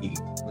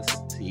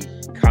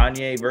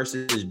Kanye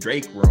versus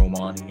Drake room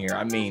on here.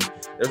 I mean,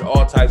 there's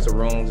all types of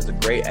rooms. It's a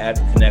great app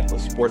to connect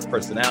with sports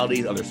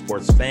personalities, other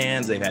sports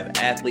fans. They have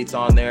athletes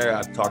on there.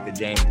 I've talked to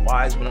James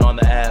Wiseman on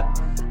the app.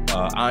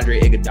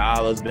 Andre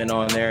Iguodala's been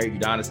on there.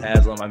 Udonis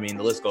Haslem. I mean,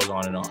 the list goes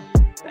on and on.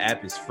 The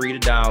app is free to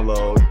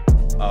download.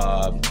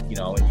 And you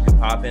can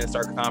pop in and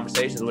start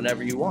conversations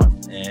whenever you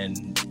want.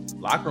 And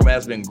Locker Room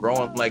has been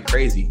growing like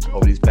crazy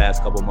over these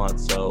past couple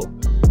months. So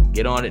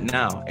get on it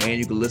now. And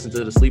you can listen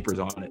to the sleepers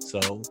on it. So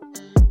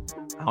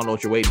I don't know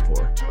what you're waiting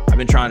for. I've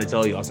been trying to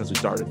tell you all since we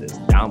started this.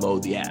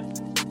 Download the app.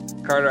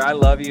 Carter, I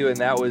love you, and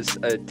that was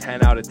a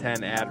 10 out of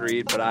 10 ad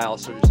read, but I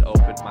also just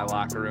opened my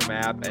Locker Room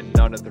app, and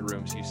none of the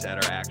rooms you said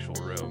are actual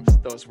rooms.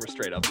 Those were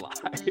straight up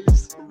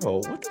lies. Oh,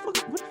 what the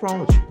fuck? What's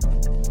wrong with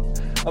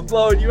you? I'm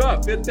blowing you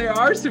up. There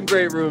are some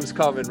great rooms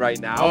coming right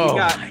now.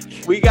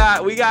 We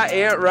got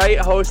Ant Wright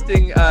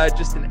hosting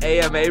just an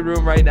AMA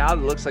room right now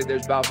that looks like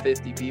there's about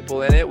 50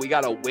 people in it. We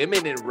got a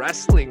women in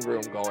wrestling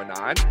room going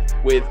on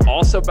with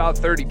also about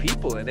 30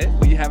 people in it.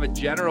 We have a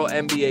general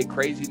NBA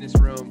craziness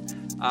room.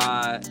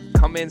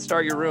 Come in,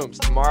 start your rooms.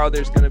 Tomorrow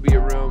there's going to be a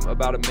room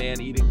about a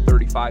man eating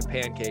 35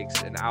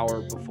 pancakes an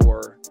hour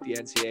before the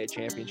NCAA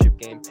championship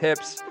game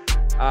tips.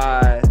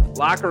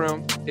 Locker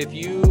Room, if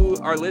you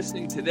are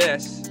listening to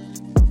this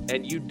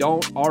and you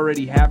don't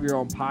already have your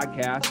own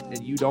podcast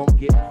and you don't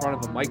get in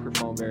front of a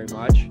microphone very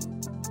much,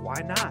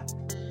 why not?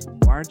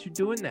 Why aren't you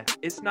doing that?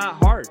 It's not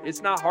hard.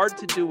 It's not hard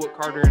to do what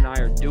Carter and I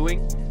are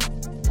doing.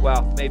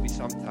 Well, maybe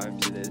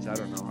sometimes it is. I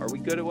don't know. Are we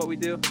good at what we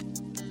do?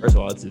 First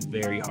of all, it's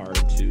very hard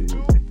to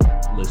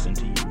listen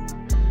to you.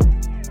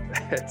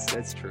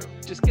 That's true.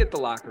 Just get the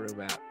Locker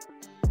Room app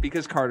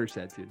because Carter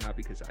said to, not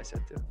because I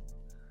said to.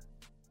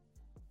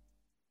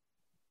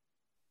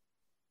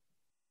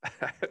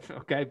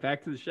 Okay,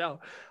 back to the show.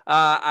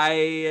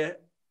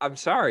 I'm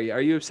sorry.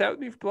 Are you upset with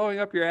me for blowing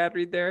up your ad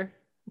read there?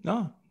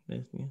 No.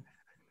 I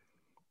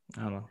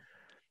don't know.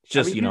 It's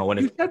just, when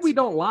you said we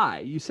don't lie.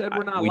 You said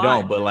we're not lying. We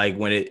don't, but like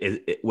when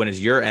it's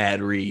your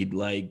ad read,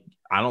 like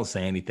I don't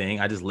say anything.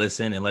 I just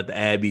listen and let the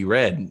ad be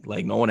read.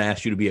 Like no one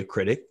asked you to be a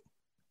critic.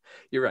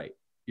 You're right.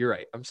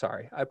 I'm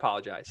sorry. I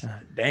apologize.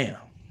 Damn.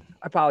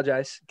 I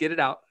apologize. Get it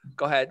out.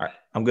 Go ahead. All right.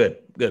 I'm good.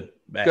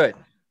 Back.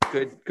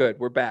 Good.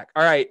 We're back.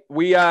 All right.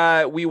 We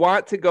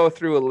want to go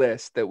through a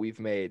list that we've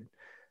made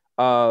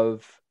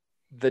of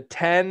the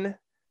 10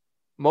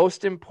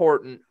 most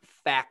important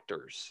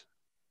factors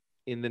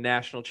in the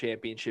national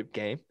championship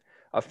game.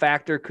 A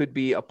factor could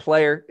be a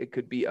player. It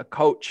could be a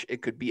coach.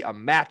 It could be a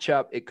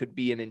matchup. It could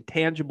be an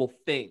intangible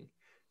thing.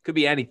 It could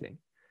be anything.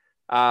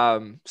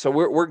 So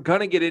we're going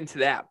to get into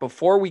that.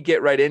 Before we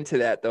get right into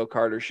that, though,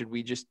 Carter, should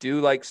we just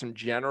do like some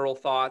general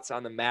thoughts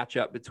on the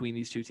matchup between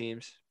these two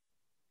teams?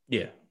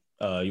 Yeah.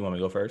 You want me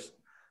to go first?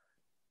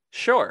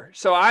 Sure.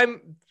 So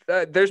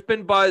there's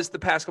been buzz the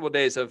past couple of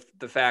days of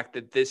the fact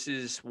that this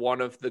is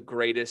one of the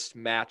greatest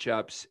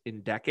matchups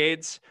in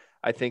decades.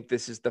 I think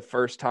this is the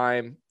first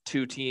time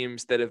two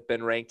teams that have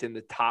been ranked in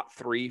the top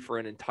 3 for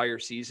an entire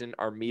season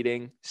are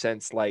meeting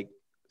since like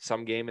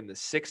some game in the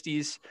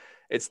 60s.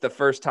 It's the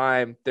first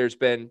time there's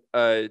been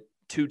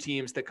two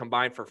teams that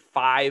combined for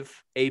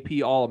 5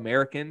 AP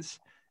All-Americans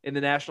in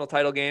the national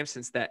title game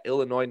since that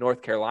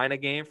Illinois-North Carolina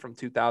game from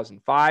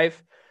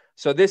 2005.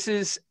 So this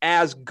is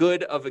as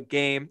good of a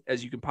game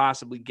as you can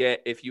possibly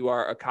get if you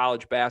are a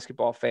college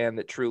basketball fan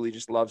that truly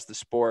just loves the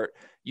sport.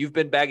 You've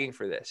been begging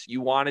for this. You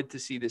wanted to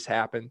see this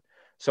happen.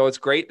 So it's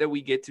great that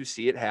we get to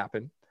see it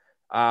happen.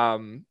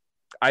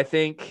 I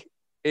think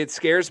it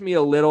scares me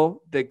a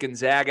little that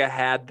Gonzaga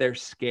had their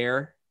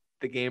scare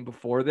the game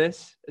before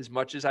this. As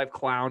much as I've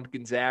clowned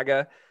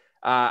Gonzaga,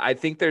 I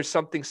think there's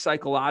something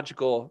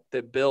psychological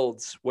that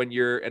builds when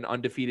you're an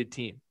undefeated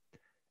team.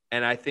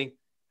 And I think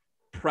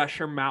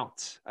pressure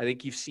mounts. I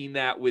think you've seen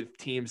that with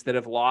teams that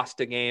have lost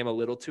a game a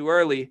little too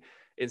early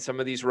in some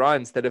of these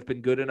runs that have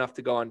been good enough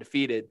to go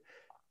undefeated.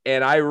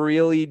 And I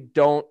really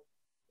don't,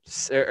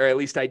 or at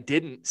least I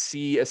didn't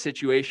see a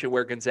situation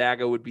where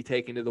Gonzaga would be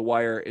taken to the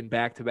wire in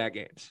back-to-back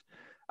games.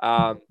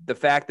 The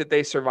fact that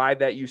they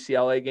survived that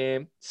UCLA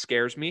game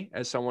scares me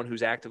as someone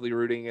who's actively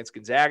rooting against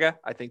Gonzaga.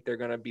 I think they're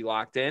going to be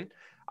locked in.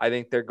 I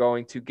think they're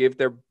going to give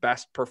their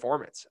best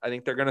performance. I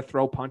think they're going to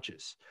throw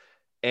punches.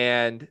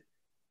 And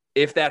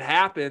if that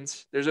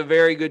happens, there's a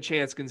very good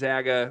chance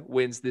Gonzaga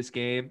wins this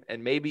game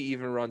and maybe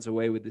even runs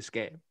away with this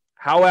game.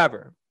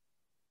 However,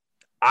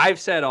 I've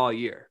said all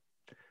year,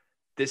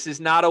 this is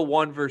not a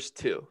 1 versus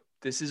 2.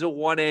 This is a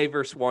 1A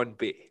versus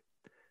 1B.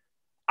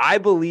 I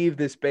believe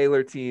this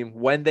Baylor team,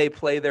 when they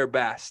play their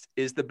best,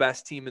 is the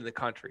best team in the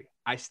country.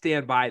 I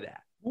stand by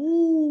that.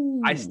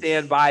 Ooh. I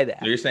stand by that.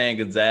 So you're saying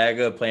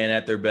Gonzaga playing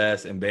at their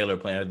best and Baylor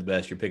playing at the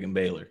best. You're picking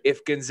Baylor.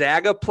 If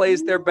Gonzaga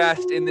plays their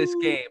best in this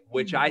game,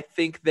 which I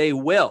think they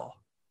will,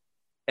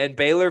 and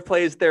Baylor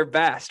plays their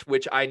best,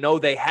 which I know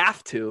they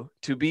have to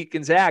beat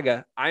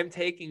Gonzaga, I'm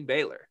taking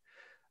Baylor.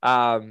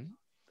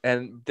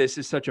 And this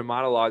is such a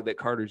monologue that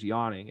Carter's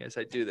yawning as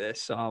I do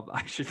this, so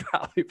I should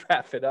probably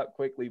wrap it up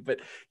quickly. But,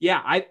 yeah,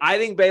 I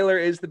think Baylor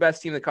is the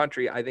best team in the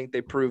country. I think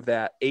they proved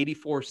that.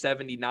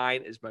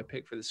 84-79 is my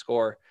pick for the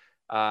score,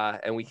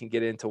 and we can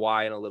get into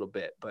why in a little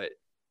bit. But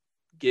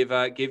give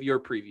your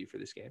preview for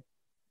this game.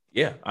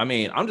 Yeah, I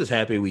mean, I'm just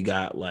happy we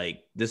got,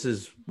 like, this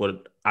is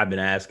what I've been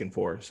asking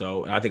for.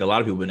 So I think a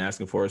lot of people have been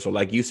asking for it. So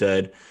like you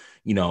said,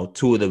 you know,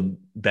 two of the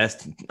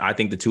best, I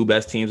think the 2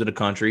 best teams in the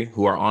country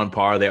who are on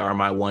par. They are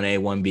my 1A,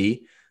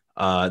 1B.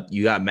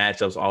 You got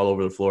matchups all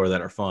over the floor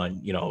that are fun.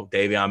 You know,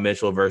 Davion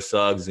Mitchell versus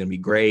Suggs is going to be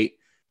great.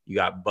 You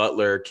got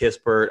Butler,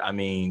 Kispert. I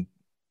mean,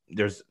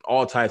 there's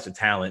all types of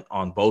talent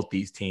on both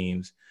these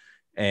teams.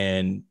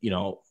 And, you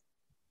know,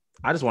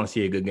 I just want to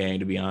see a good game,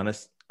 to be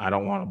honest. I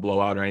don't want to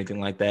blow out or anything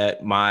like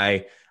that.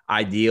 My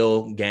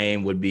ideal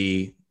game would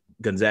be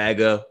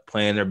Gonzaga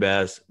playing their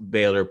best,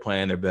 Baylor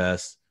playing their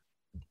best.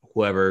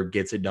 Whoever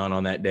gets it done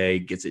on that day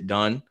gets it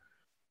done.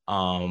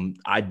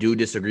 I do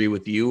disagree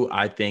with you.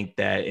 I think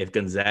that if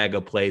Gonzaga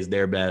plays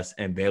their best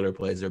and Baylor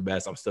plays their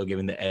best, I'm still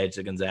giving the edge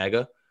to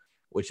Gonzaga,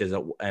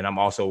 and I'm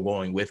also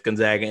going with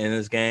Gonzaga in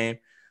this game.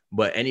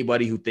 But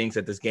anybody who thinks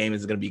that this game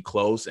is going to be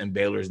close and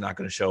Baylor is not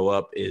going to show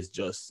up is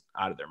just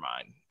out of their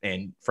mind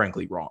and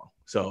frankly wrong.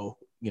 So,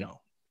 you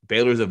know,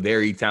 Baylor's a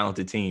very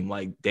talented team,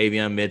 like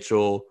Davion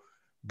Mitchell,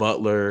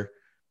 Butler,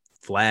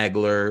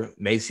 Flagler,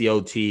 Maceo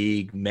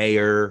Teague,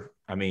 Mayer.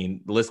 I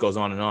mean, the list goes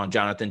on and on.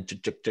 Jonathan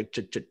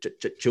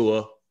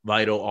Chua,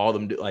 Vital, all of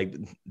them. Like,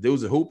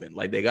 dudes are hooping.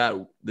 Like,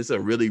 this is a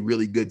really,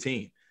 really good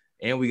team.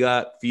 And we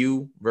got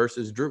Few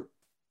versus Drew.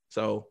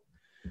 So,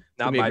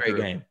 not my great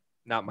Drew. Game.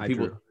 Not my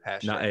People, Drew.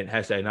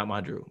 Hashtag not my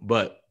Drew.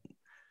 But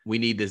we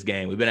need this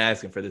game. We've been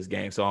asking for this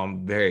game. So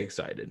I'm very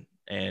excited.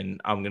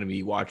 And I'm going to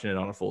be watching it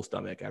on a full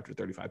stomach after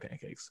 35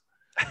 pancakes.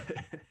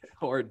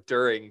 Or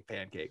during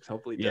pancakes,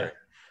 hopefully during.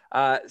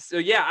 Yeah. So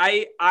yeah,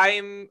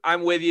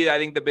 I'm with you. I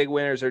think the big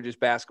winners are just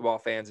basketball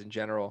fans in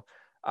general.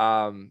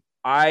 As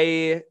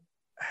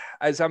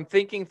I'm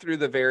thinking through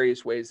the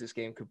various ways this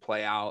game could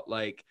play out,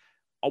 like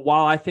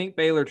while I think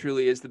Baylor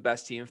truly is the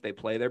best team if they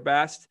play their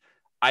best,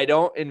 I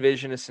don't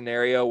envision a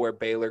scenario where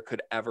Baylor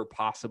could ever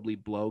possibly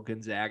blow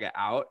Gonzaga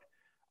out.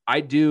 I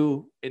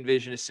do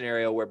envision a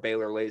scenario where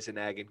Baylor lays an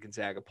egg and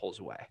Gonzaga pulls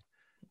away.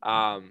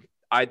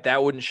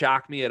 That wouldn't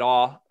shock me at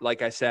all.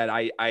 Like I said,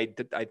 I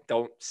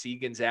don't see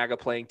Gonzaga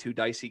playing 2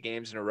 dicey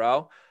games in a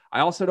row. I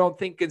also don't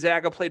think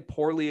Gonzaga played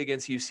poorly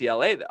against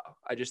UCLA, though.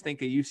 I just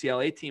think a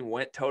UCLA team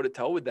went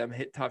toe-to-toe with them,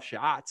 hit tough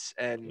shots,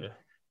 and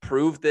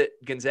proved that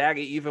Gonzaga,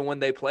 even when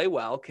they play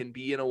well, can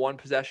be in a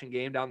 1-possession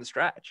game down the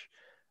stretch.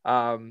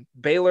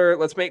 Baylor,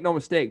 let's make no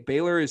mistake,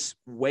 Baylor is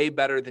way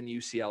better than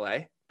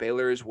UCLA.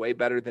 Baylor is way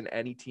better than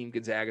any team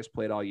Gonzaga's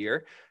played all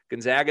year.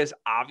 Gonzaga is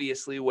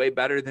obviously way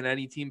better than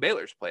any team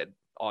Baylor's played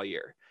all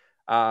year.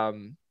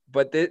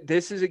 But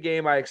this is a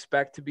game I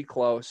expect to be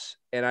close.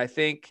 And I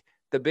think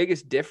the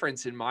biggest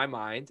difference in my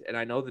mind, and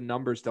I know the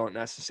numbers don't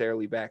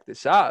necessarily back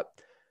this up,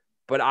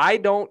 but I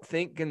don't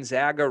think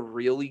Gonzaga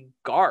really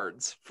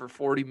guards for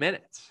 40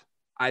 minutes.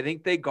 I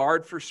think they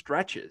guard for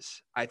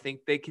stretches. I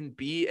think they can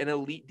be an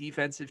elite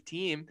defensive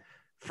team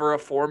for a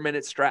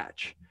 4-minute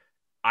stretch.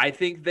 I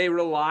think they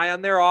rely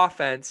on their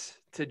offense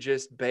to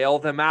just bail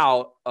them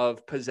out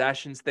of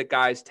possessions that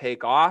guys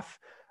take off.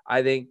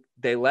 I think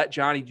they let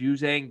Johnny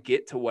Juzang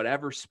get to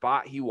whatever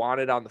spot he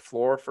wanted on the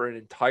floor for an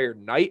entire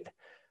night.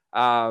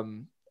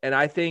 And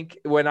I think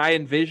when I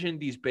envisioned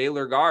these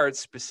Baylor guards,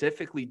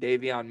 specifically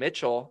Davion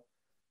Mitchell,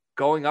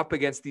 going up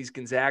against these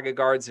Gonzaga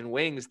guards and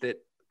wings that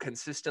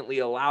consistently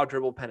allow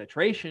dribble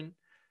penetration,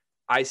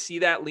 I see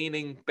that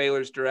leaning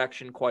Baylor's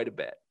direction quite a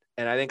bit.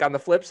 And I think on the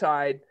flip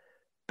side,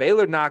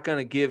 Baylor not going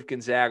to give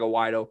Gonzaga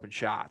wide open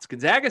shots.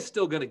 Gonzaga's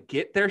still going to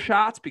get their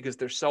shots because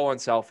they're so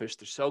unselfish.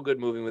 They're so good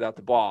moving without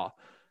the ball,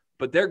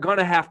 but they're going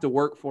to have to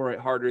work for it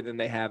harder than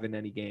they have in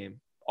any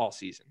game all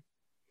season.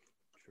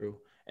 True.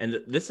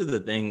 And this is the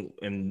thing,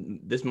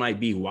 and this might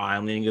be why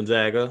I'm leaning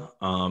Gonzaga.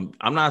 I'm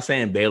not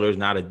saying Baylor's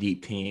not a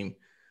deep team,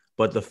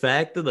 but the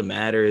fact of the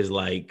matter is,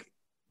 like,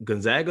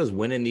 Gonzaga's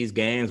winning these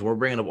games. We're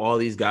bringing up all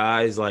these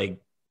guys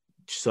like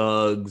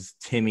Suggs,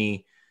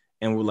 Timmy,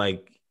 and we're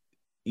like,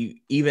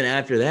 even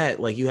after that,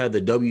 like, you have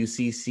the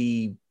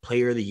WCC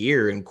Player of the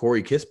Year and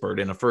Corey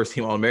Kispert and a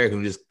first-team All-American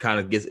who just kind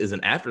of is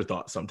an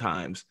afterthought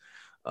sometimes.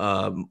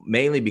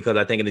 Mainly because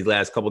I think in these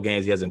last couple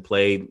games he hasn't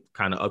played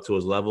kind of up to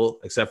his level,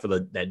 except for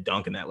that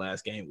dunk in that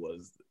last game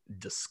was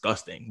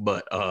disgusting.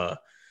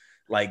 But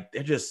like,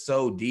 they're just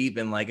so deep,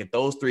 and like, if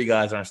those three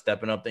guys aren't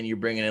stepping up, then you're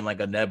bringing in like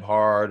a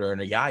Nebhard or an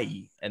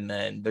Ayayi, and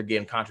then they're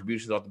getting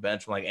contributions off the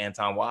bench from like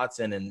Anton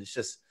Watson, and it's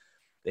just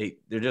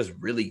they're just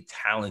really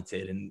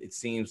talented. And it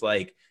seems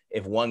like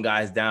if one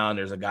guy's down,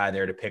 there's a guy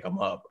there to pick them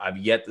up. I've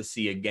yet to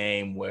see a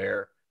game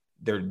where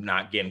they're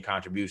not getting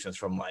contributions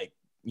from, like,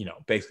 you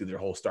know, basically their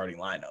whole starting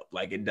lineup.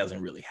 Like, it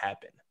doesn't really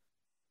happen.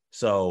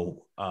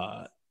 So,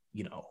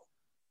 you know,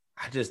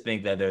 I just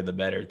think that they're the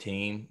better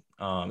team.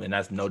 And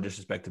that's no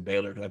disrespect to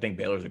Baylor, because I think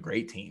Baylor's a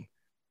great team.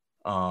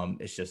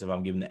 It's just, if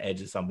I'm giving the edge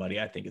to somebody,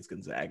 I think it's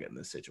Gonzaga in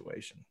this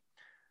situation.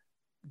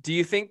 Do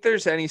you think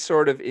there's any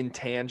sort of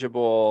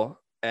intangible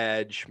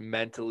edge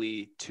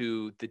mentally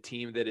to the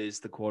team that is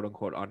the quote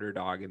unquote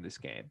underdog in this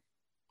game?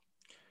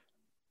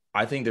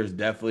 I think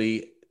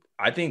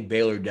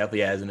Baylor definitely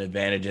has an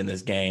advantage in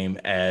this game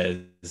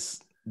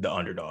as the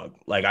underdog.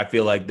 Like, I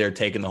feel like they're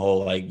taking the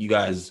whole, like, you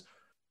guys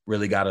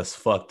really got us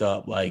fucked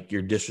up. Like,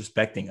 you're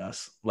disrespecting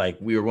us. Like,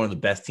 we were one of the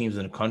best teams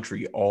in the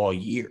country all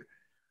year.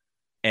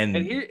 And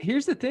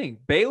here's the thing.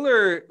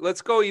 Baylor,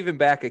 let's go even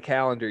back a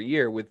calendar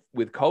year with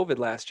COVID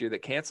last year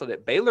that canceled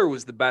it. Baylor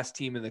was the best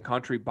team in the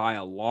country by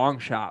a long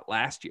shot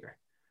last year.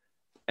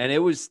 And it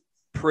was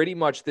pretty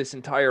much this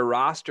entire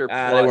roster. They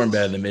weren't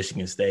better than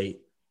Michigan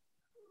State.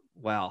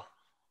 Well,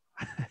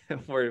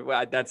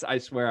 I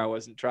swear I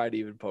wasn't trying to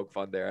even poke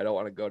fun there. I don't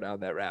want to go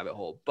down that rabbit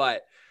hole.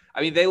 But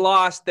I mean, they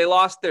lost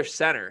their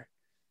center,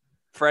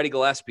 Freddie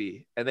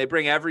Gillespie, and they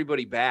bring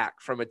everybody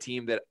back from a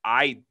team that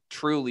I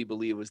truly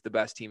believe was the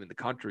best team in the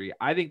country.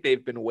 I think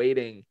they've been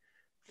waiting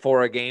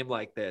for a game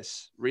like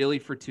this really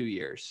for 2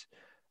 years.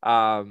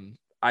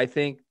 I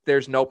think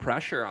there's no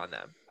pressure on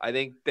them. I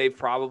think they've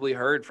probably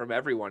heard from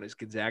everyone, is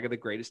Gonzaga the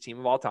greatest team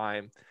of all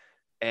time?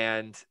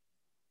 And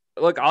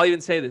look, I'll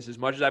even say this, as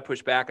much as I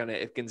push back on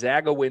it, if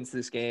Gonzaga wins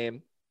this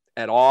game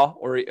at all,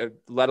 or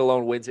let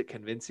alone wins it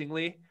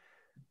convincingly,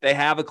 they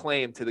have a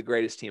claim to the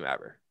greatest team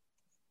ever.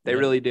 They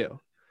really do.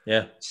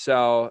 Yeah.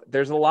 So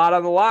there's a lot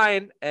on the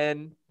line,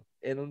 and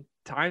in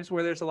times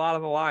where there's a lot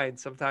on the line,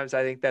 sometimes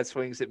I think that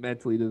swings it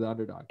mentally to the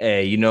underdog.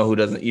 Hey, you know who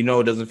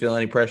doesn't feel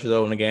any pressure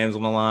though when the game's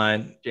on the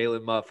line?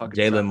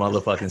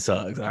 Jalen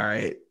Suggs. All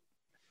right.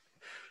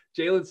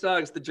 Jalen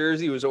Suggs, the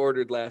jersey was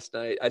ordered last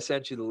night. I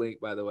sent you the link,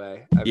 by the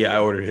way. I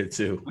ordered it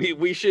too.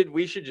 We should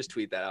just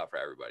tweet that out for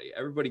everybody.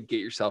 Everybody, get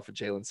yourself a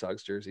Jalen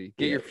Suggs jersey.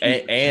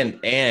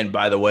 And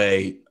by the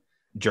way,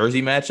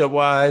 jersey matchup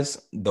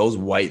wise, those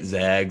white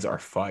Zags are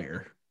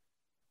fire.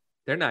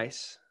 They're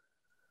nice.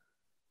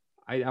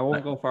 I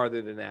won't go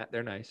farther than that.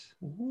 They're nice.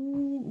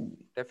 Ooh.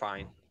 They're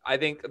fine. I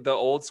think the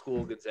old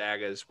school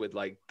Gonzagas with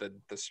like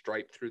the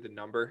stripe through the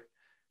number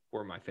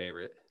were my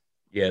favorite.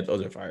 Yeah,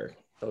 those are fire.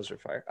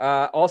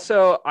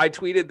 Also, I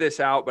tweeted this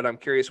out, but I'm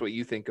curious what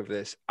you think of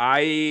this.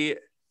 I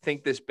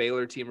think this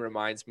Baylor team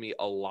reminds me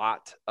a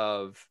lot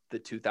of the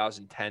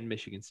 2010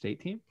 Michigan State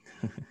team.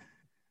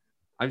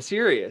 I'm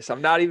serious.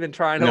 I'm not even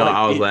trying to. No,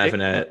 I was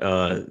laughing at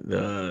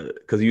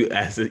because you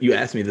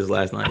asked me this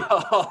last night.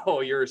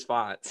 Oh, your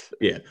response.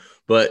 Yeah,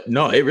 but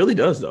no, it really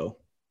does though.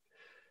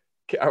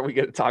 Are we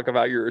going to talk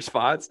about your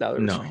response now?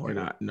 No, we're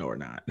not.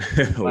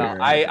 Well,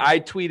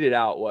 I tweeted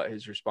out what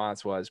his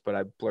response was, but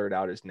I blurred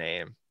out his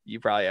name. You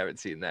probably haven't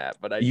seen that,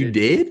 but You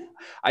did?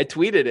 I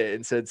tweeted it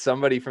and said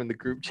somebody from the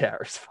group chat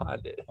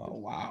responded. Oh,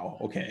 wow.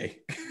 Okay.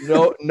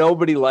 No,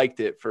 nobody liked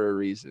it for a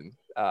reason.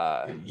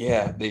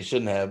 Yeah, they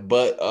shouldn't have.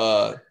 But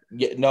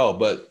yeah, no,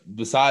 but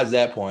besides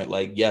that point,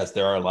 like, yes,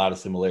 there are a lot of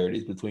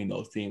similarities between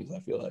those teams, I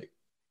feel like.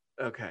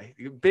 Okay.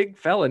 Big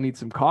fella needs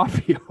some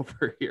coffee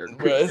over here.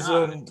 Right,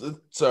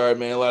 sorry,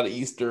 man. A lot of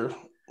Easter,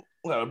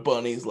 a lot of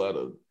bunnies, a lot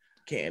of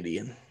candy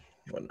and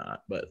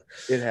whatnot. But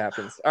it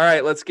happens. All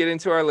right, let's get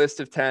into our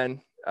list of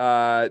 10.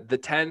 The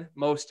 10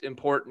 most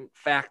important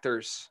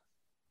factors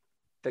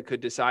that could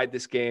decide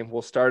this game.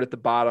 We'll start at the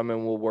bottom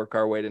and we'll work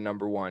our way to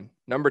number 1.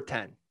 Number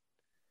 10,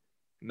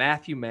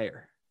 Matthew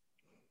Mayer.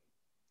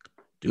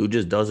 Dude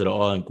just does it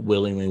all and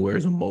willingly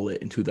wears a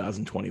mullet in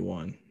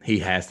 2021. He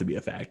has to be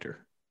a factor.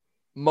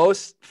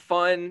 Most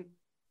fun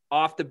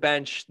off the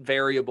bench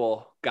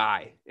variable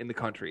guy in the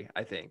country,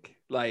 I think.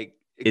 Like,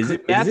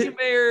 could Matthew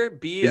Mayer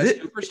be a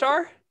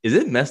superstar? Is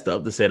it messed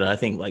up to say that I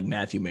think like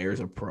Matthew Mayer is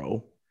a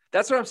pro?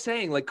 That's what I'm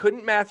saying. Like,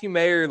 couldn't Matthew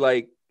Mayer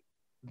like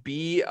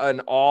be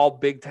an all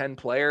Big Ten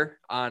player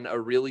on a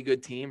really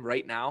good team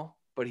right now?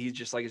 But he's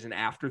just like as an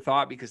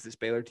afterthought because this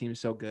Baylor team is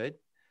so good.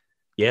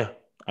 Yeah,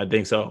 I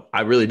think so.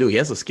 I really do. He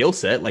has a skill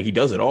set. Like, he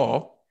does it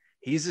all.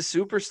 He's a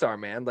superstar,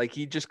 man. Like,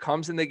 he just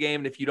comes in the game,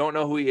 and if you don't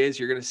know who he is,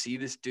 you're going to see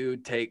this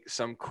dude take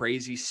some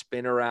crazy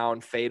spin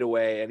around fade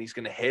away, and he's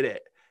going to hit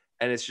it.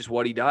 And it's just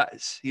what he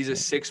does. He's a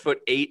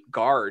 6'8"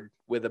 guard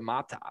with a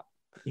mop top.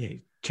 Yeah,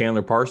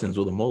 Chandler Parsons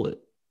with a mullet.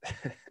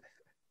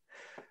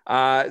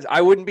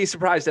 I wouldn't be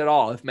surprised at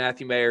all if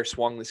Matthew Mayer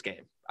swung this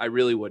game. I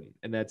really wouldn't.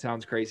 And that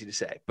sounds crazy to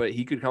say, but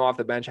he could come off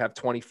the bench, have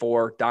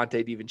 24,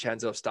 Dante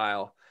DiVincenzo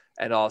style,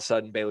 and all of a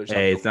sudden Baylor's.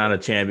 Hey, it's not a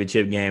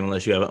championship game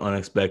unless you have an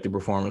unexpected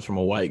performance from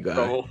a white guy.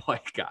 From a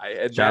white guy.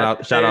 And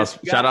shout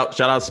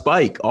out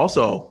Spike,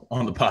 also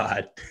on the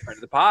pod. Friend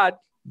of the pod.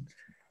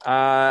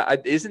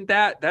 Isn't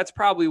that's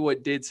probably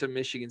what did some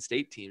Michigan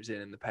State teams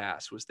in the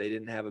past was they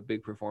didn't have a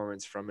big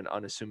performance from an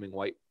unassuming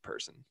white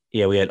person.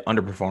 Yeah, we had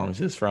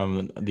underperformances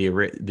from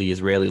the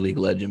Israeli League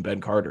legend Ben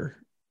Carter.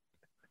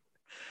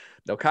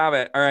 No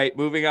comment. All right,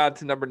 moving on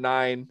to number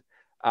 9,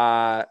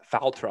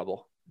 foul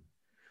trouble.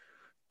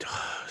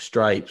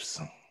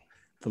 Stripes,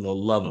 for the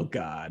love of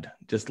God,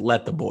 just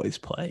let the boys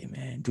play,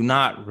 man. Do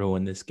not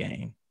ruin this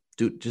game.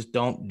 Just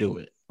don't do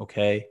it,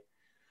 okay?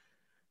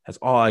 That's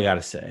all I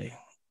gotta say.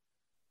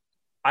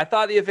 I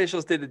thought the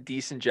officials did a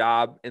decent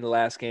job in the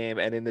last game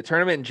and in the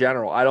tournament in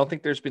general. I don't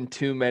think there's been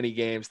too many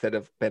games that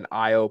have been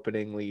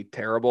eye-openingly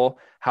terrible.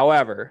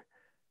 However,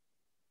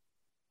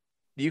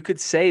 you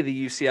could say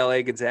the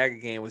UCLA Gonzaga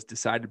game was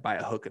decided by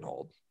a hook and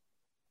hold.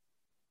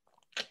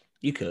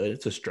 You could.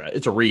 It's a stretch.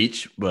 It's a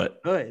reach,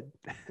 but good.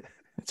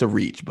 It's a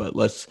reach, but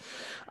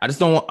I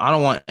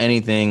don't want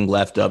anything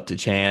left up to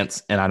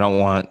chance, and I don't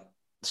want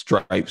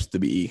Stripes to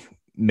be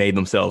made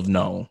themselves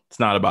known. It's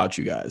not about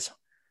you guys.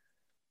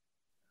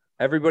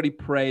 Everybody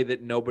pray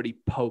that nobody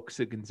pokes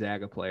a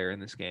Gonzaga player in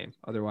this game.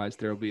 Otherwise,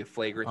 there will be a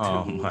flagrant.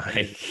 Oh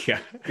my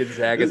God.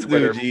 Gonzaga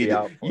Twitter.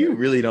 You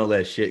really don't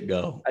let shit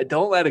go. I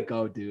don't let it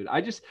go, dude.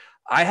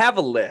 I have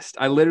a list.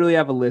 I literally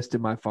have a list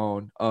in my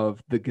phone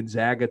of the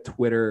Gonzaga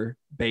Twitter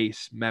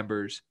base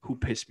members who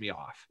piss me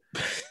off.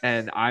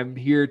 And I'm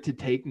here to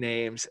take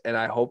names, and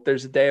I hope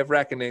there's a day of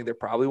reckoning. There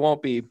probably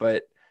won't be,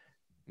 but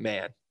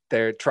man,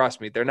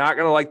 trust me, they're not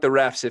going to like the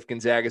refs if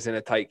Gonzaga's in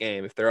a tight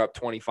game. If they're up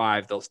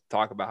 25, they'll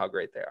talk about how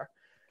great they are.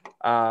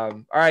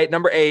 All right,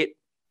 number 8.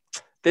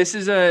 This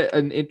is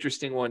an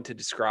interesting one to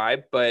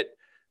describe, but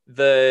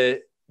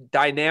the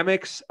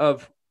dynamics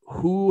of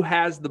who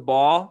has the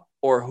ball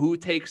or who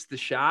takes the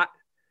shot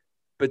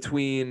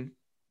between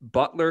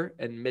Butler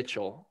and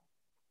Mitchell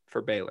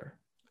for Baylor.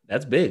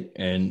 That's big,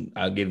 and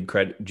I'll give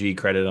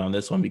credit on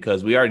this one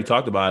because we already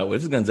talked about it.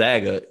 This is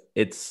Gonzaga.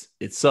 It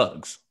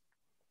sucks.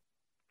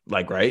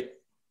 Like, right?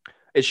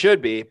 It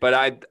should be, but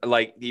I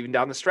like even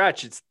down the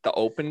stretch, it's the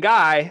open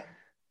guy.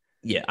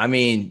 Yeah, I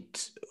mean,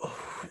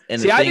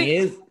 and the thing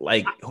is,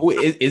 like, who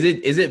is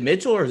it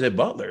Mitchell or is it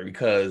Butler?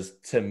 Because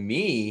to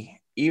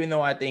me, even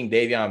though I think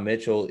Davion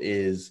Mitchell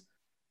is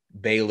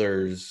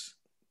Baylor's,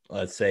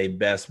 let's say,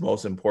 best,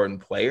 most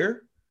important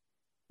player,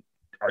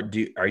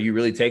 are you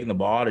really taking the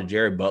ball out of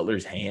Jared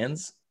Butler's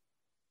hands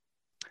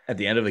at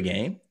the end of the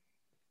game?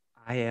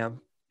 I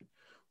am.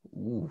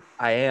 Ooh.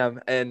 I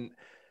am, and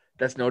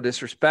that's no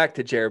disrespect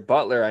to Jared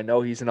Butler. I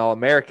know he's an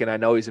All-American. I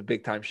know he's a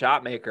big-time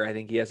shot maker. I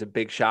think he has a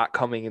big shot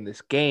coming in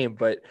this game.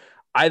 But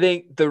I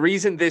think the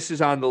reason this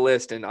is on the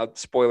list, and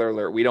spoiler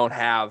alert, we don't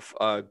have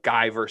a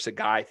guy versus a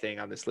guy thing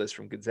on this list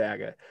from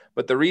Gonzaga.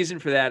 But the reason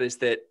for that is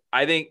that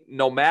I think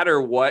no matter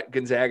what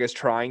Gonzaga is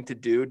trying to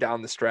do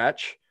down the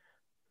stretch,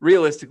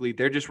 realistically,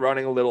 they're just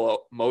running a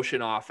little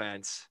motion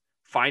offense,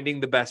 finding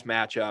the best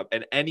matchup,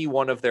 and any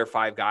one of their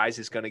 5 guys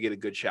is going to get a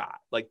good shot.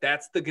 Like,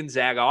 that's the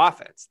Gonzaga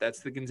offense.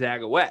 That's the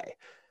Gonzaga way.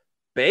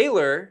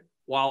 Baylor,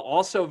 while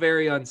also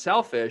very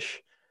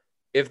unselfish,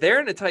 if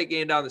they're in a tight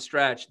game down the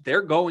stretch,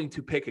 they're going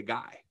to pick a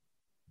guy.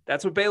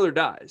 That's what Baylor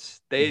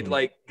does.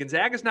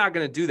 Gonzaga's not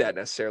going to do that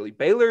necessarily.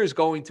 Baylor is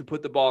going to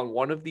put the ball in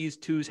one of these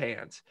two's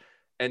hands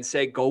and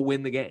say, go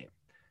win the game.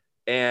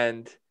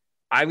 And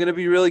I'm going to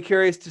be really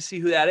curious to see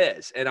who that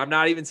is. And I'm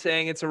not even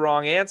saying it's a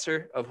wrong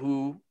answer of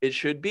who it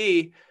should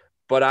be,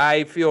 but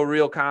I feel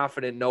real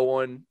confident no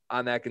one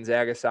on that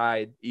Gonzaga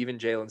side, even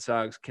Jalen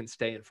Suggs, can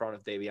stay in front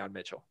of Davion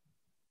Mitchell.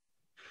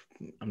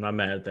 I'm not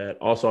mad at that.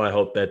 Also, I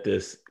hope that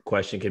this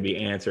question can be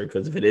answered,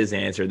 because if it is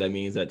answered, that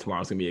means that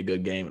tomorrow's going to be a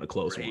good game and a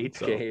close one.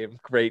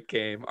 Great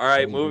game. All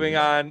right, moving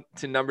on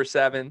to number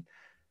 7,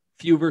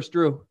 Few versus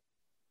Drew.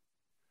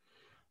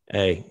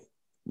 Hey,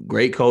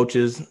 great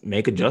coaches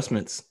make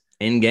adjustments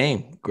in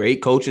game.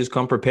 Great coaches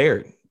come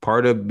prepared.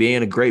 Part of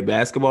being a great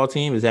basketball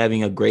team is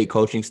having a great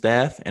coaching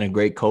staff and a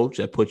great coach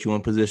that puts you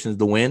in positions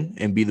to win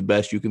and be the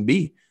best you can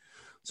be.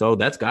 So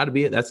that's got to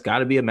be a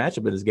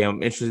matchup in this game.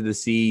 I'm interested to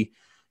see,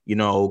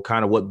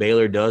 kind of what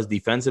Baylor does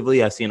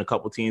defensively. I've seen a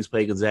couple teams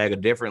play Gonzaga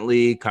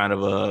differently, kind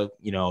of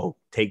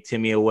take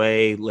Timmy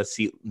away. Let's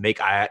see, make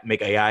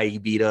AI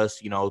beat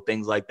us,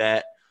 things like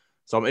that.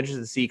 So I'm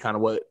interested to see kind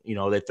of what,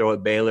 they throw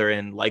at Baylor,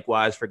 and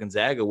likewise for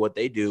Gonzaga, what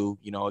they do,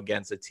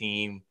 against a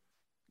team,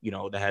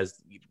 that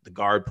has the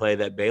guard play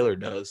that Baylor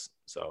does.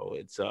 So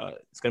it's going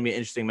to be an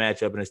interesting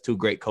matchup, and it's two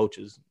great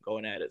coaches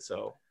going at it.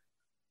 So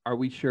are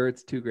we sure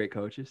it's two great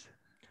coaches?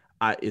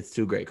 It's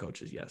two great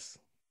coaches. Yes.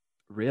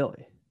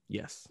 Really?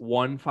 Yes.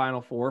 One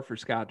Final Four for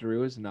Scott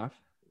Drew is enough.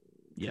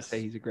 Yes. To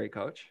say he's a great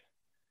coach.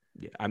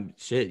 Yeah.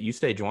 You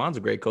say Juwan's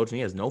a great coach and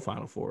he has no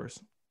Final Fours.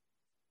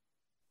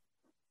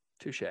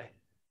 Touche.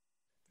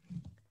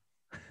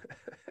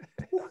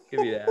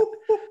 Give you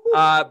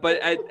that. But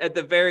at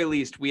the very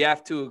least, we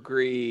have to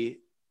agree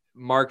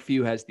Mark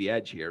Few has the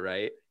edge here,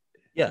 right?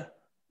 Yeah.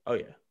 Oh,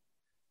 yeah.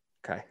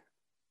 Okay.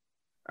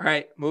 All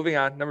right, moving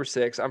on. Number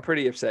 6. I'm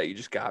pretty upset you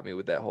just got me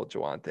with that whole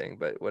Juwan thing,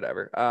 but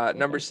whatever.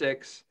 Number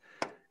 6,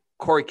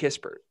 Corey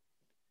Kispert.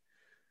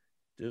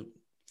 Dude,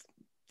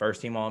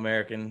 first team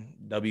All-American,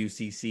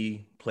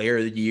 WCC Player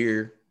of the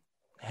Year.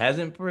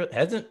 Hasn't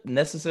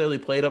necessarily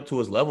played up to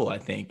his level, I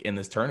think, in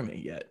this tournament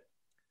yet.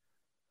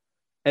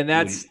 And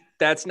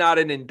that's not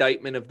an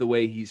indictment of the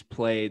way he's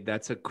played.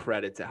 That's a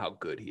credit to how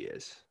good he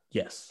is.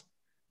 Yes.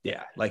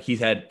 Yeah. Like he's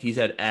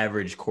had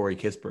average Corey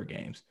Kispert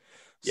games.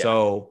 Yeah.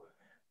 So,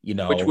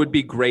 which would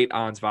be great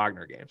Hans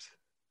Wagner games.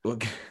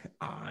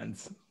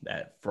 Hans,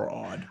 that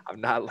fraud.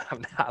 I'm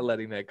not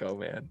letting that go,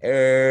 man.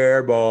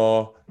 Air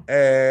ball.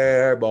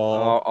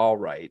 All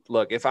right.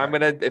 Look, if I'm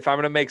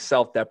gonna make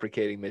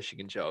self-deprecating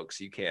Michigan jokes,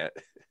 you can't.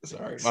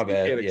 Sorry, my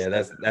bad. Yeah,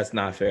 that's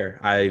not fair.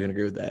 I even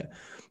agree with that.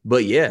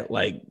 But yeah,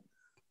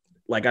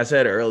 like I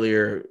said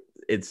earlier,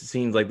 it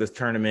seems like this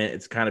tournament,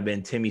 it's kind of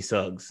been Timmy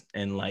Suggs,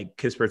 and like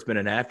Kispert's been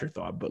an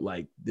afterthought, but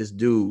like this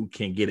dude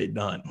can get it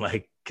done.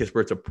 Like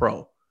Kispert's a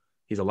pro.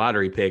 He's a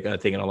lottery pick, I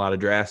think, in a lot of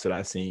drafts that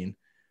I've seen.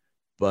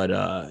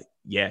 But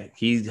yeah,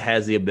 he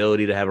has the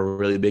ability to have a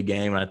really big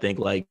game. And I think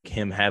like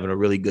him having a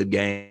really good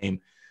game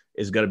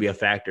is going to be a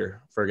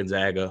factor for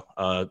Gonzaga.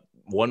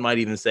 One might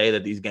even say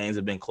that these games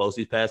have been close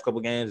these past couple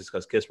games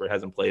because Kispert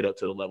hasn't played up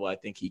to the level I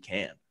think he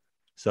can.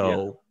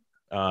 So,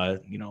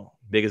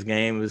 biggest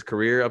game of his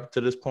career up to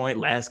this point,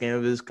 last game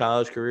of his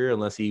college career,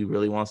 unless he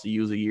really wants to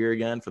use a year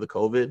again for the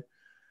COVID.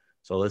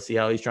 So let's see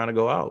how he's trying to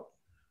go out.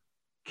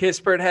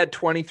 Kispert had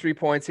 23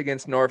 points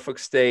against Norfolk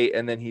State,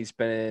 and then he's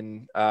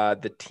been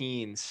the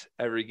teens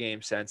every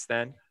game since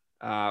then,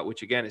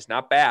 which, again, is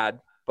not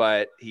bad,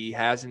 but he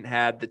hasn't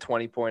had the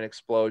 20-point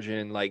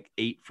explosion, like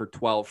 8 for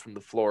 12 from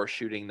the floor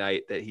shooting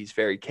night that he's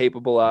very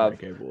capable of.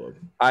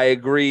 I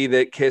agree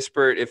that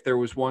Kispert, if there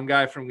was one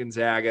guy from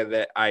Gonzaga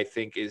that I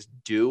think is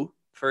due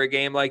for a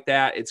game like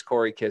that, it's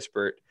Corey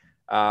Kispert.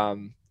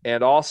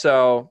 And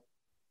also,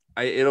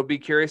 it'll be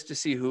curious to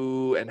see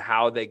who and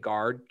how they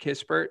guard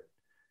Kispert.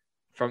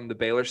 From the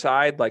Baylor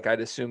side, like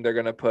I'd assume they're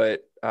going to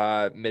put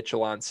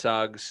Mitchell on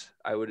Suggs.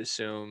 I would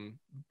assume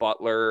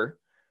Butler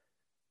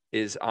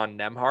is on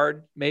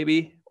Nembhard,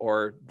 maybe,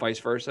 or vice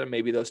versa.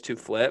 Maybe those two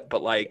flip.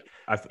 But like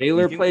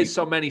Baylor plays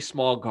so many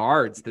small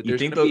guards that you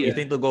think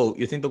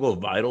they'll go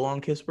Vital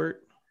on Kispert?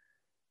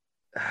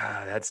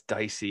 That's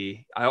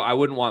dicey. I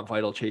wouldn't want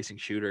Vital chasing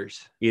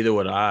shooters. Either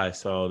would I.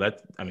 So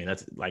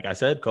that's like I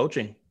said,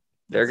 coaching.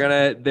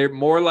 They're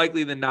more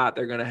likely than not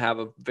they're gonna have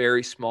a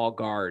very small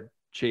guard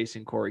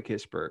chasing Corey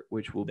Kispert,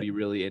 which will be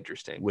really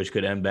interesting. Which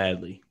could end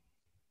badly.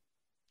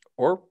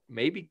 Or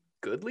maybe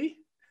goodly?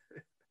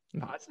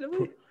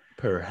 Positively?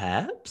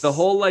 Perhaps. The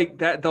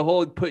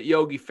whole put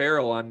Yogi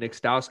Ferrell on Nick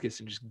Stauskas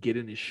and just get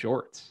in his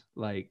shorts.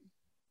 Like,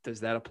 does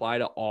that apply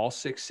to all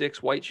 6'6"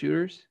 white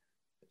shooters?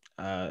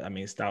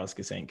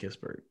 Stauskas ain't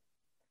Kispert.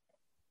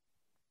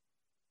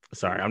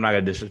 Sorry, I'm not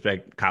going to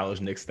disrespect college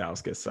Nick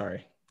Stauskas.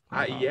 Sorry.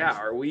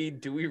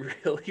 Do we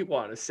really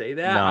want to say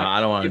that? No,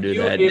 I don't want to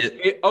do that.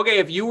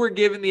 If you were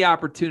given the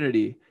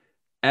opportunity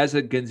as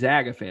a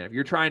Gonzaga fan, if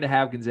you're trying to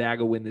have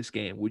Gonzaga win this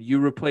game, would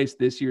you replace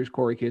this year's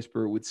Corey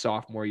Kispert with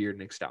sophomore year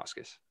Nick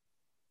Stauskas?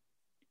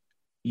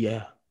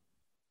 Yeah.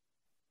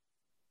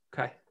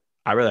 Okay.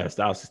 I'd rather have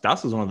Stauskas.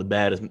 Stauskas was one of the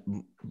baddest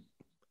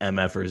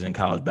MFers in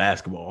college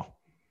basketball.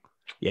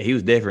 Yeah, he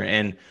was different.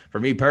 And for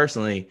me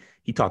personally,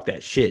 he talked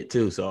that shit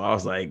too. So I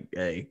was like,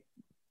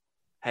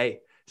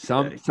 hey.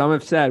 Some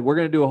have said we're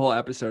going to do a whole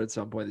episode at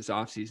some point this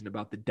offseason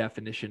about the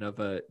definition of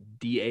a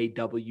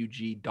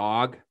DAWG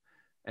dog.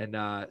 And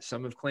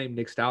some have claimed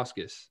Nick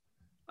Stauskas,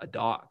 a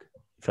dog.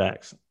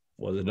 Facts.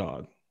 Was a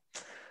dog.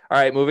 All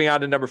right, moving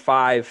on to number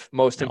 5,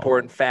 most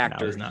important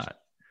factors. No, it's not.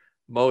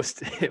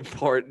 Most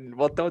important.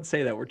 Well, don't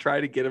say that. We're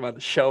trying to get him on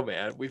the show,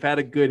 man. We've had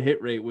a good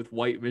hit rate with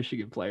white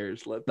Michigan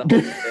players. Let the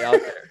whole stay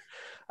out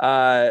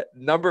there.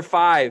 Number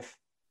 5,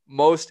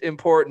 most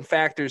important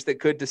factors that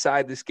could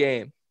decide this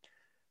game.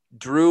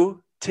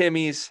 Drew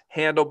Timmy's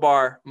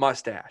handlebar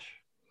mustache.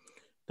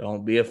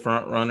 Don't be a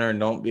front runner and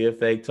don't be a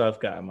fake tough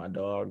guy, my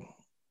dog.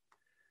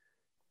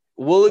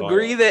 We'll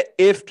agree that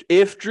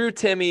if Drew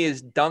Timmy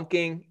is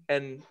dunking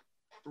and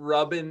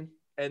rubbing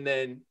and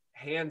then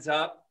hands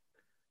up,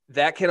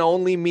 that can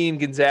only mean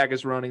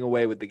Gonzaga's running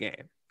away with the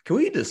game. Can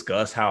we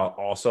discuss how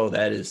also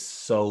that is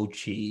so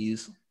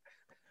cheese?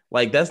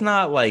 Like, that's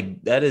not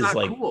like, that is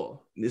like,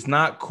 cool. It's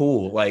not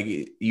cool. Like,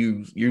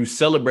 you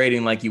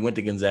celebrating like you went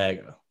to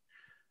Gonzaga.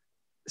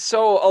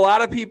 So a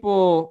lot of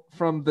people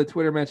from the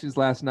Twitter mentions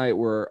last night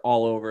were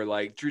all over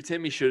like Drew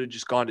Timmy should have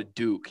just gone to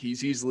Duke.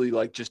 He's easily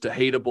like just a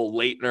hateable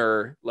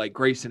Leitner, like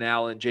Grayson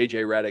Allen,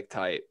 JJ Redick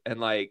type. And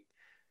like,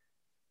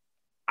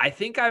 I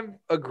think I'm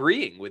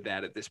agreeing with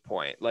that at this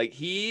point. Like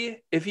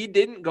if he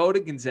didn't go to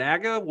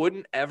Gonzaga,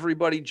 wouldn't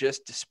everybody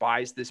just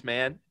despise this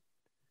man?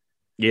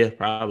 Yeah,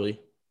 probably.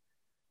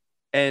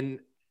 And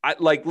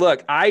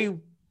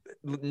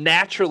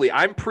naturally,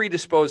 I'm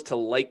predisposed to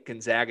like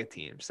Gonzaga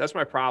teams. That's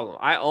my problem.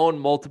 I own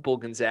multiple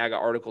Gonzaga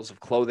articles of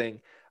clothing.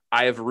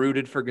 I have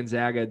rooted for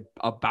Gonzaga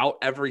about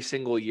every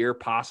single year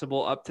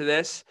possible up to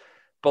this.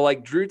 But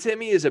like Drew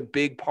Timmy is a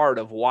big part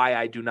of why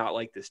I do not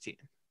like this team.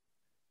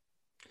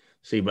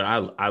 See, but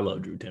I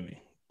love Drew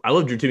Timmy. I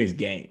love Drew Timmy's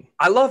game.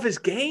 I love his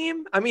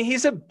game. I mean,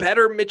 he's a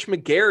better Mitch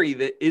McGary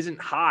that isn't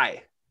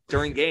high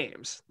during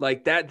games.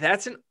 Like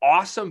that's an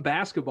awesome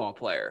basketball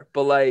player.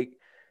 But like,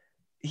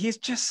 he's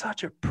just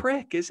such a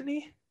prick, isn't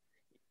he?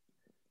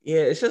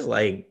 Yeah, it's just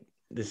like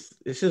this.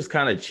 It's just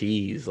kind of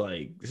cheese.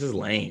 Like, this is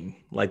lame.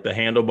 Like, the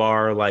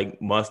handlebar,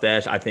 like,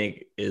 mustache, I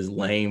think is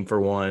lame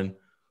for one.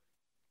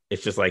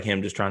 It's just like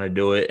him just trying to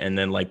do it. And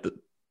then like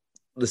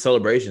the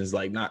celebration is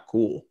like not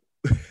cool.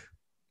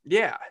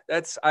 Yeah,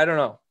 I don't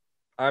know.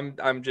 I'm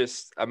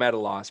at a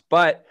loss.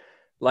 But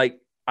like,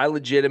 I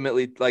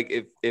legitimately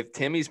like if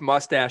Timmy's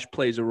mustache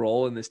plays a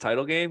role in this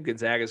title game,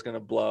 Gonzaga's going to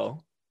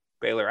blow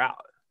Baylor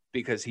out.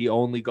 Because he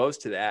only goes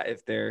to that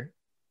if they're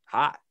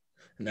hot.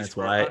 And that's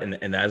why,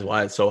 and that's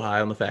why it's so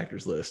high on the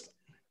factors list.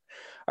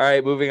 All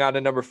right, moving on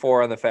to number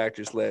 4 on the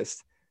factors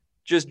list.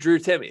 Just Drew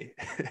Timmy,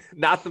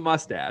 not the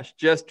mustache,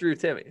 just Drew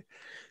Timmy.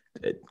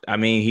 I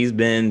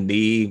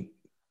mean,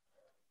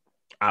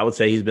 I would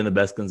say he's been the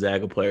best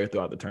Gonzaga player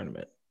throughout the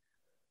tournament.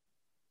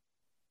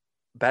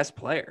 Best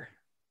player.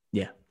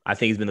 Yeah, I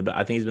think he's been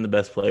the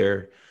best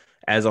player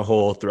as a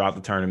whole throughout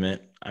the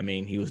tournament. I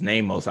mean, he was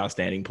named most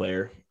outstanding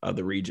player of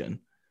the region.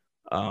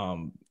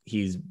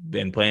 He's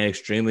been playing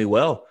extremely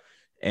well.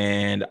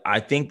 And I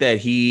think that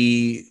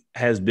he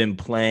has been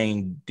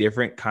playing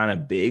different kind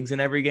of bigs in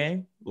every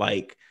game.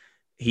 Like,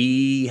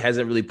 he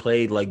hasn't really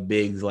played like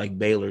bigs, like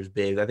Baylor's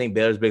bigs. I think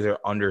Baylor's bigs are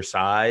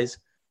undersized,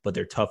 but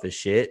they're tough as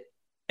shit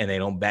and they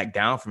don't back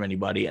down from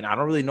anybody. And I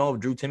don't really know if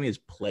Drew Timmy has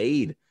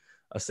played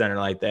a center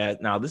like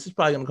that. Now, this is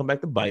probably going to come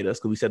back to bite us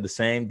because we said the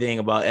same thing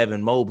about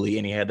Evan Mobley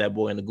and he had that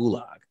boy in the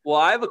gulag. Well,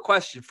 I have a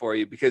question for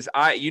you because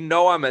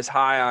I'm as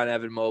high on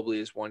Evan Mobley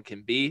as one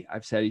can be.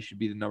 I've said he should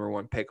be the number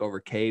 1 pick over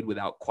Cade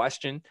without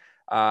question.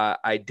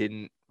 I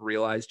didn't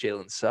realize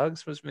Jalen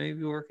Suggs was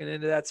maybe working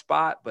into that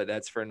spot, but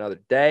that's for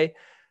another day.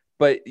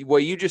 But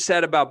what you just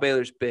said about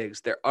Baylor's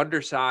bigs, they're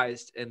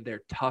undersized and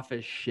they're tough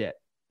as shit.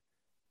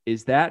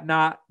 Is that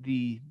not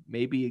the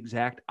maybe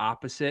exact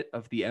opposite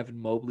of the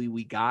Evan Mobley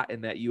we got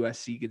in that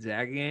USC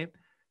Gonzaga game?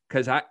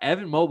 Because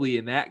Evan Mobley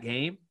in that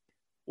game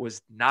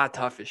was not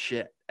tough as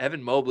shit.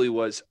 Evan Mobley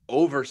was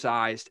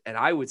oversized and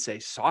I would say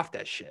soft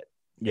as shit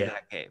in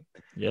that game.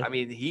 Yeah. I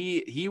mean,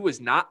 he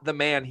was not the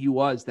man he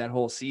was that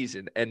whole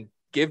season, and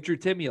give Drew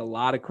Timmy a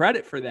lot of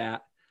credit for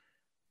that.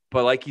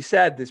 But like you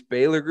said, this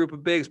Baylor group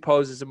of bigs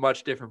poses a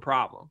much different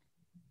problem.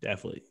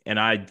 Definitely. And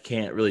I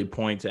can't really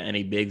point to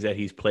any bigs that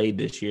he's played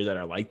this year that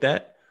are like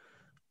that.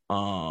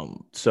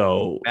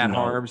 So Matt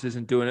Harms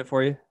isn't doing it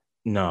for you?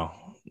 No.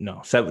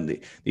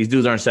 70. These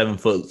dudes aren't 7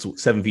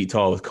 feet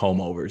tall with comb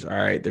overs. All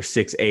right. They're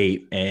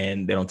 6'8"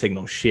 and they don't take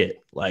no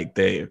shit. Like,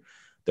 they're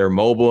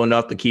mobile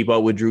enough to keep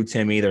up with Drew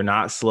Timmy. They're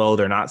not slow.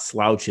 They're not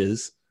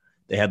slouches.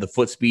 They have the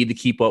foot speed to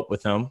keep up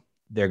with him.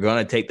 They're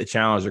going to take the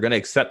challenge. They're going to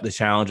accept the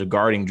challenge of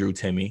guarding Drew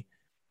Timmy.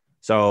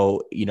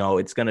 So,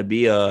 it's going to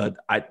be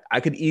I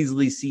could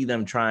easily see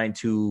them trying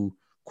to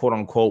quote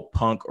unquote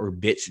punk or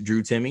bitch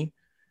Drew Timmy,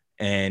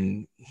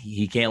 and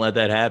he can't let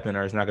that happen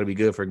or it's not going to be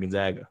good for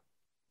Gonzaga.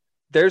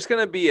 There's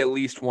going to be at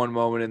least one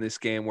moment in this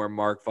game where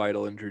Mark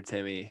Vital and Drew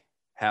Timmy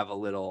have a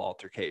little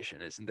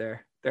altercation, isn't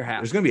there?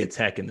 There's going to be a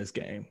tech in this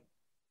game.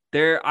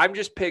 I'm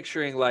just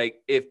picturing,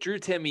 like, if Drew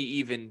Timmy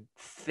even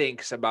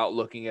thinks about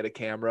looking at a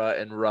camera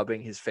and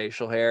rubbing his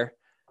facial hair,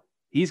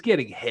 he's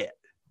getting hit.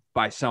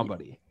 by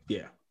somebody.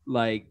 Yeah.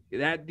 Like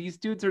that, these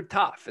dudes are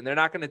tough and they're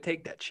not going to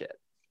take that shit.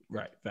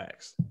 Right.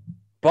 Facts.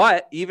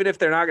 But even if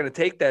they're not going to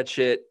take that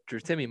shit, Drew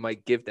Timme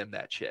might give them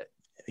that shit.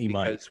 He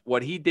might.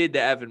 What he did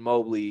to Evan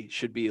Mobley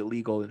should be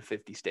illegal in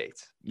 50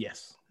 states.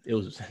 Yes.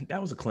 That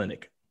was a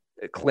clinic.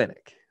 A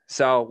clinic.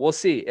 So we'll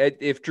see.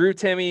 If Drew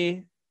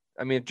Timme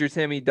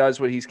does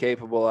what he's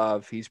capable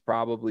of, he's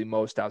probably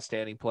most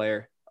outstanding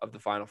player of the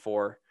Final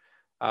Four.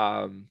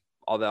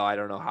 Although I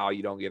don't know how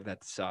you don't give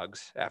that to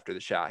Suggs after the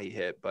shot he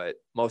hit, but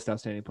most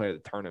outstanding player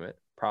of the tournament,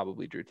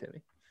 probably Drew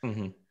Timme.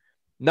 Mm-hmm.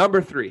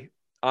 Number 3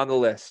 on the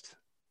list,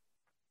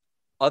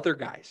 other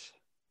guys.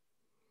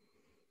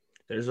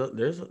 There's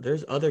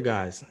other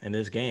guys in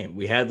this game.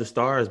 We had the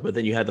stars, but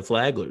then you had the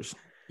flagglers.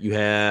 You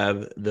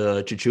have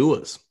the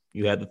Chichuas.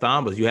 You had the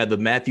Thambas. You had the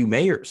Matthew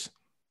Mayers.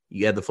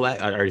 You had the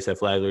flag. I already said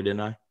flagler, didn't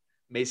I?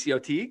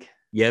 MaCio Teague.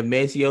 Yeah,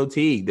 MaCio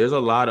Teague. There's a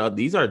lot of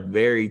these are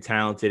very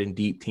talented and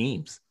deep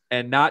teams.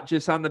 And not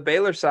just on the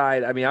Baylor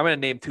side. I mean, I'm going to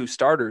name 2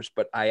 starters,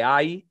 but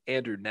Ayayi,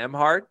 Andrew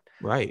Nembhard,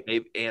 right?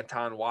 Maybe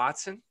Anton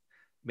Watson.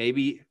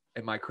 Maybe,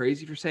 am I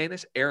crazy for saying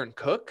this? Aaron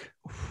Cook.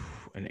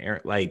 And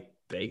Aaron,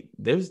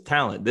 there's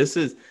talent. This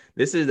is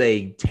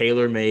a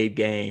tailor-made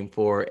game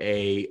for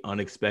a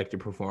unexpected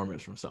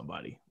performance from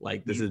somebody.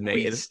 Like this is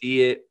made. We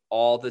see it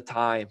all the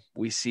time.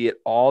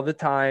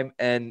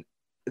 And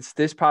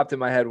this popped in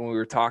my head when we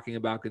were talking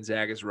about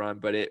Gonzaga's run,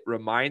 but it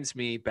reminds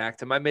me back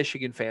to my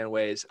Michigan fan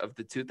ways of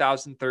the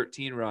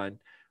 2013 run,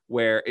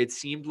 where it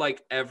seemed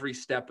like every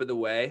step of the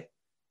way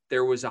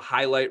there was a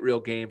highlight reel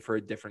game for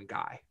a different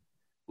guy.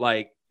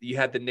 Like you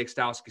had the Nick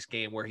Stauskas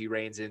game where he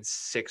reigns in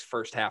 6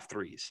 first half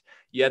threes.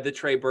 You had the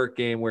Trey Burke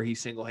game where he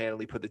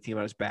single-handedly put the team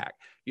on his back.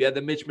 You had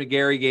the Mitch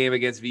McGary game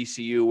against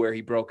VCU where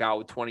he broke out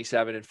with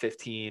 27 and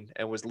 15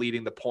 and was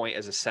leading the point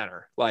as a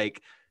center.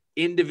 Like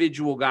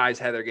individual guys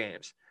had their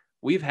games.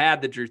 We've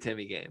had the Drew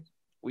Timme game.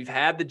 We've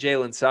had the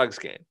Jalen Suggs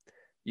game.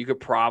 You could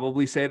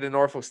probably say the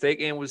Norfolk State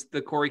game was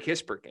the Corey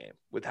Kispert game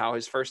with how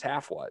his first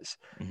half was.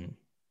 Mm-hmm.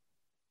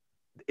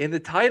 In the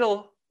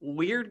title,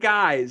 weird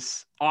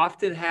guys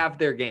often have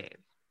their game.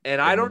 And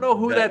I don't know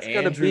who that's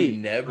going to be.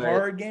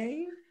 Nembhard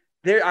game?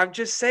 I'm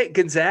just saying,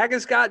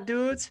 Gonzaga's got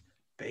dudes.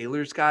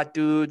 Baylor's got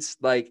dudes.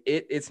 Like,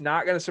 it's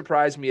not going to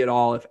surprise me at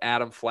all if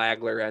Adam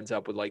Flagler ends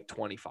up with, like,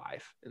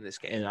 25 in this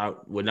game. And I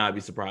would not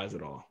be surprised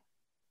at all.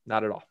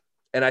 Not at all.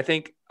 And I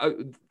think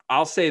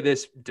I'll say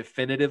this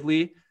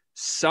definitively.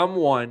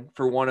 Someone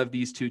for one of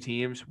these 2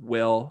 teams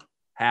will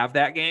have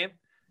that game.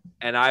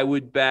 And I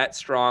would bet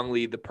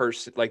strongly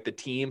the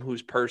team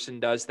whose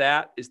person does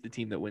that is the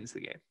team that wins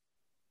the game.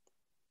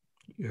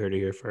 You heard it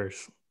here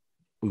first.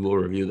 We will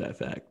review that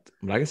fact,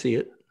 but I can see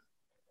it.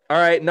 All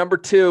right, number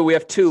 2. We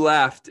have 2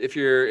 left. If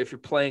you're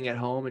playing at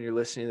home and you're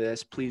listening to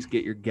this, please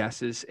get your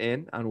guesses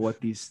in on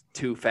what these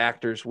 2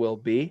 factors will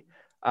be.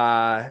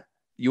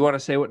 You want to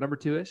say what number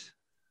 2 is?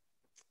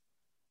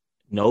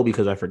 No,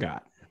 because I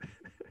forgot.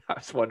 I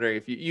was wondering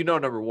if you know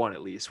number 1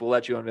 at least. We'll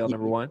let you unveil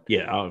number 1.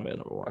 Yeah, I'll unveil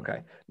number 1.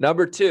 Okay.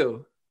 Number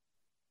 2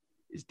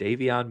 is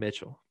Davion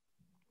Mitchell.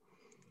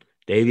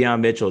 Davion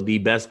Mitchell, the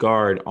best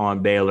guard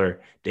on Baylor.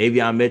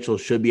 Davion Mitchell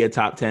should be a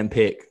top 10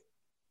 pick.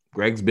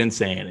 Greg's been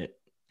saying it.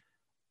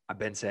 I've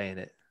been saying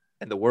it.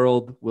 And the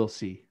world will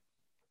see.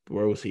 The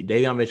world will see.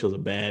 Davion Mitchell's a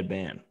bad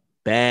man.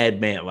 Bad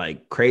man.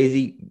 Like,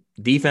 crazy.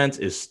 Defense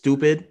is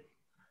stupid.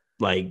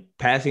 Like,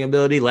 passing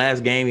ability.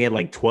 Last game, he had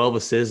like 12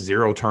 assists,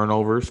 0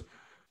 turnovers.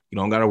 You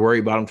don't got to worry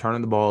about him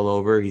turning the ball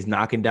over. He's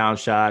knocking down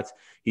shots.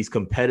 He's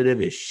competitive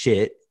as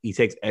shit. He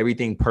takes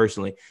everything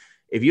personally.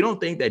 If you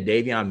don't think that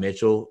Davion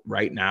Mitchell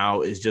right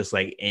now is just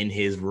like in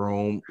his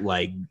room,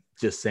 like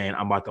just saying,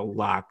 I'm about to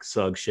lock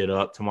Suggs shit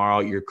up tomorrow,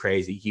 you're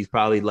crazy. He's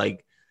probably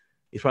like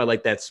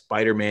that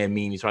Spider-Man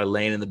meme. He's probably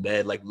laying in the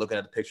bed, like looking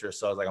at the picture of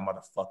Suggs, like I'm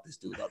about to fuck this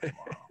dude up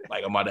tomorrow.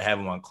 Like I'm about to have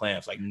him on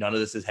clamps. Like none of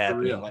this is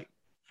happening.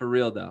 For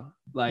real though.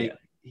 Like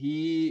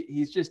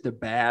he's just a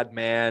bad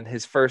man.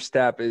 His first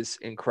step is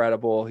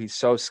incredible. He's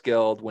so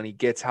skilled. When he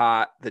gets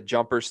hot, the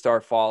jumpers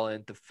start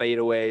falling, the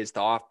fadeaways,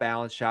 the off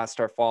balance shots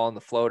start falling, the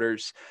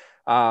floaters.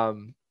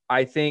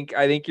 I think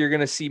you're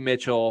going to see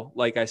Mitchell,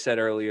 like I said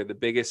earlier, the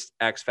biggest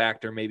X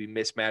factor, maybe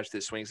mismatch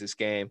that swings this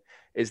game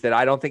is that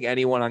I don't think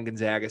anyone on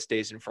Gonzaga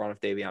stays in front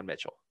of Davion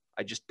Mitchell.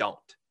 I just don't.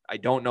 I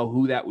don't know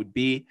who that would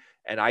be,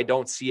 and I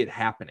don't see it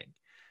happening.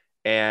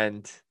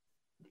 And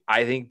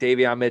I think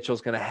Davion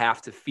Mitchell's going to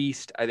have to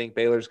feast. I think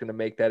Baylor's going to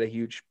make that a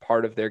huge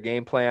part of their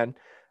game plan.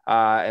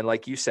 And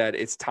like you said,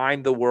 it's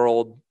time the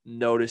world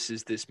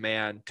notices this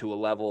man to a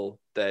level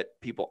that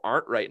people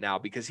aren't right now,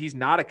 because he's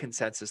not a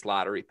consensus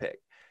lottery pick.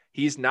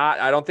 He's not.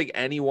 I don't think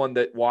anyone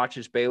that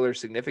watches Baylor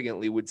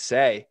significantly would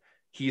say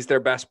he's their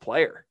best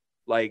player.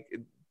 Like,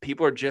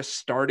 people are just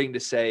starting to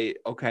say,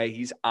 okay,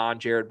 he's on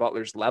Jared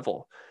Butler's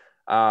level.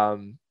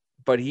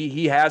 But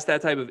he has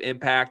that type of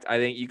impact. I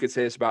think you could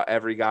say this about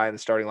every guy in the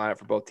starting lineup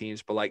for both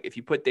teams. But like, if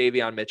you put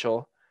Davion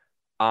Mitchell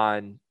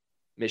on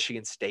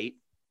Michigan State,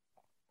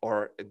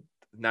 or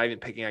not even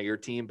picking on your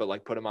team, but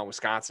like put him on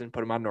Wisconsin,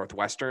 put him on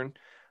Northwestern,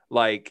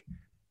 like,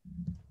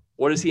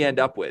 what does he end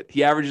up with?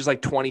 He averages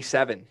like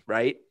 27,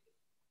 right?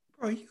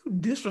 Bro, you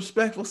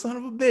disrespectful son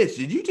of a bitch.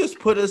 Did you just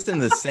put us in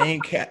the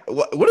same cat?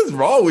 What is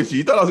wrong with you?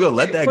 You thought I was going to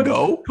let that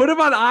go? Put him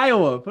on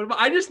Iowa.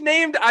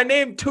 I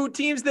named 2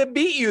 teams that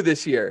beat you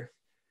this year.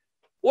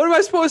 What am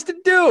I supposed to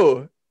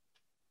do?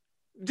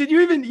 You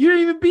didn't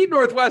even beat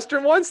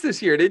Northwestern once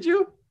this year, did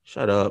you?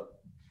 Shut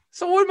up.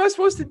 So what am I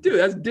supposed to do?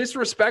 That's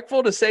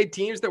disrespectful to say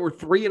teams that were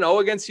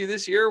 3-0 against you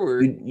this year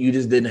were. You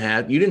just didn't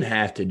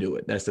have to do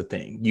it. That's the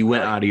thing. You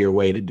went out of your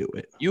way to do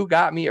it. You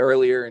got me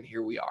earlier, and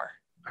here we are.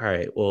 All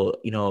right. Well,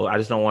 I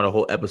just don't want a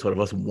whole episode of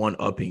us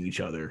one-upping each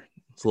other.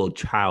 It's a little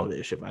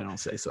childish if I don't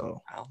say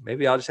so. Well,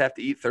 maybe I'll just have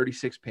to eat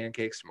 36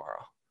 pancakes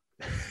tomorrow.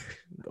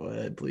 Go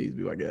ahead, please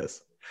be my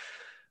guest.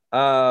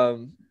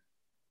 Davion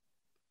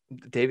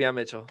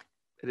Mitchell.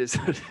 It is.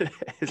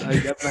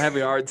 I'm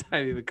having a hard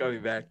time even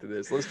coming back to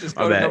this. Let's just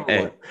go to number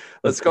one.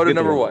 Let's go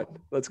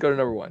to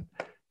number one.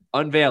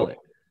 Unveil it.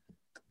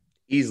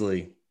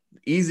 Easy.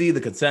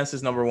 The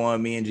consensus number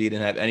one. Me and G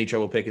didn't have any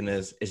trouble picking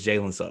this. It's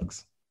Jalen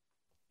Suggs.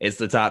 It's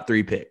the top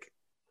 3 pick.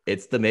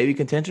 It's the maybe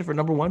contention for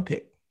number 1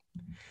 pick.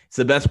 It's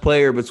the best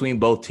player between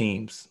both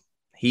teams.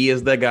 He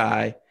is the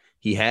guy.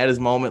 He had his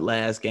moment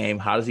last game.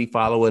 How does he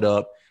follow it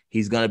up?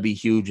 He's going to be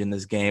huge in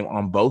this game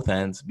on both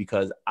ends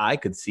because I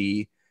could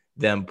see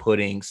them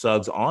putting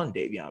Suggs on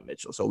Davion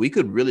Mitchell. So we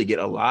could really get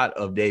a lot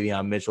of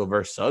Davion Mitchell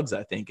versus Suggs,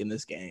 I think, in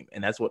this game.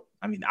 And that's what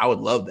 – I would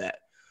love that.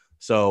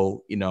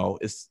 So,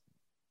 it's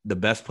the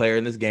best player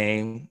in this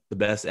game, the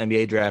best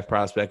NBA draft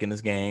prospect in this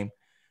game,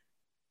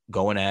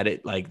 going at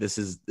it. Like this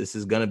is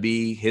going to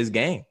be his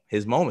game,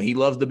 his moment. He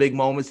loves the big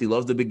moments. He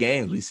loves the big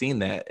games. We've seen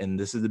that. And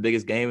this is the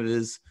biggest game of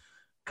his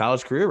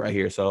college career right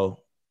here.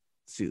 So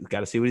got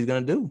to see what he's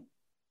going to do.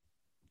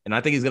 And I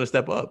think he's going to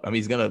step up.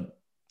 He's going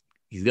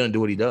to do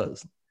what he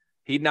does.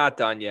 He's not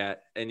done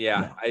yet. And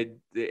yeah, no.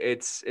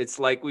 It's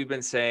like we've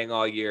been saying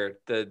all year,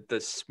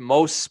 the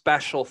most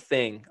special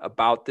thing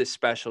about this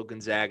special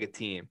Gonzaga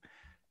team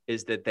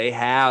is that they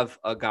have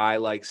a guy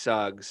like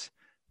Suggs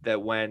that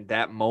when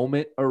that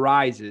moment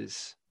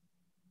arises,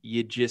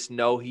 you just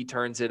know he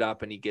turns it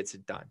up and he gets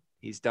it done.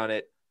 He's done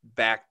it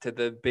back to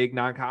the big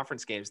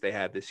non-conference games they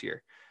had this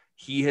year.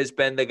 He has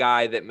been the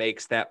guy that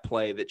makes that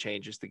play that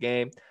changes the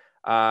game.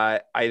 I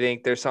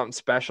think there's something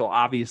special,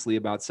 obviously,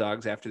 about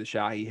Suggs after the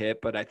shot he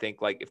hit, but I think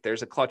if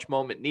there's a clutch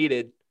moment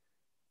needed,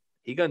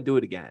 he's going to do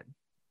it again.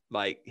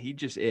 He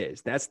just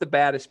is. That's the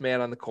baddest man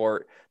on the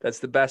court. That's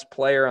the best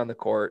player on the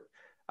court.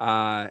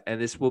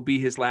 And this will be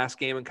his last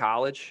game in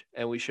college,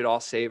 and we should all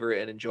savor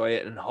it and enjoy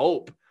it and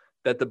hope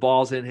that the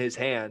ball's in his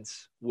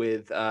hands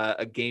with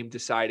a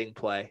game-deciding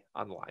play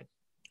on the line.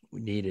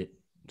 We need it.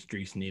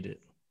 Streets need it.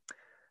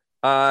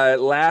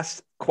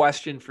 Last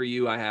question for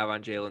you I have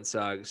on Jalen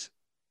Suggs.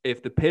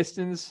 If the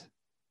Pistons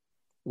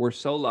were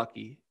so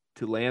lucky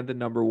to land the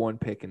number 1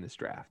 pick in this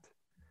draft,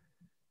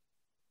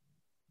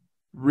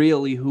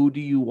 really, who do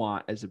you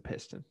want as a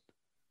Piston?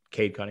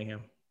 Cade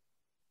Cunningham.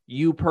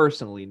 You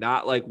personally,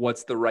 not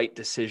what's the right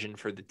decision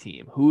for the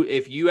team. Who,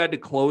 if you had to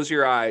close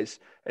your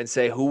eyes and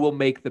say who will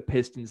make the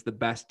Pistons the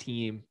best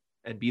team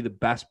and be the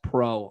best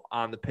pro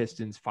on the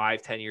Pistons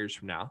 5-10 years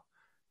from now,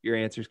 your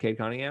answer is Cade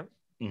Cunningham?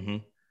 Mm-hmm.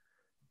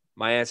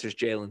 My answer is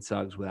Jalen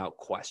Suggs without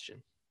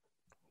question.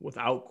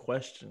 Without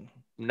question.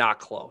 Not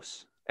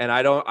close. And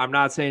I'm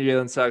not saying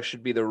Jalen Suggs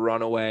should be the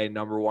runaway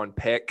number 1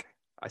 pick.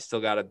 I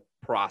still got to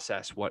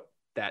process what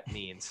that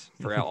means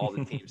for all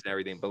the teams and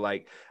everything.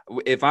 But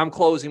if I'm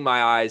closing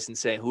my eyes and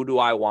saying, who do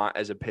I want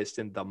as a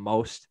Piston the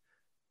most?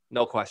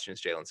 No question,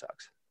 it's Jalen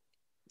Suggs.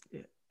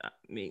 Yeah,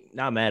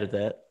 not mad at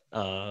that.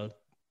 I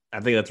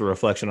think that's a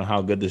reflection on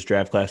how good this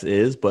draft class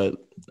is, but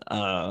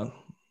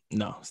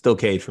no, still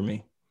Cade for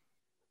me.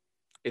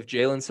 If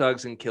Jalen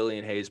Suggs and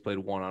Killian Hayes played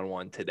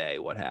 1-on-1 today,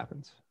 what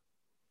happens?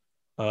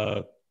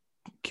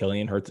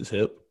 Killian hurts his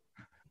hip.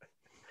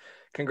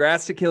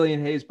 Congrats to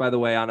Killian Hayes, by the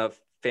way, on a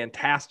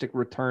fantastic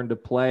return to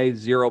play.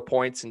 0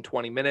 points in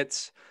 20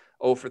 minutes,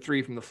 0 for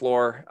 3 from the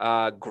floor.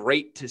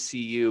 Great to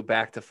see you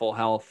back to full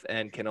health,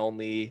 and can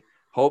only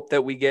hope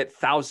that we get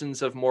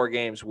thousands of more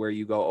games where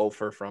you go 0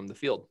 for from the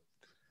field.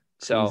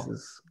 So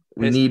Jesus.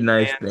 We need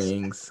nice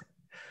things.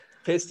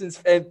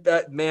 Pistons, and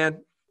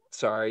man,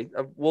 sorry,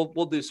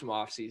 we'll do some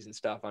off-season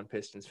stuff on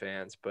Pistons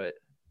fans, but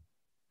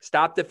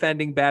stop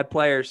defending bad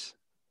players,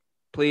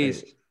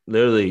 please. Hey,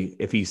 literally,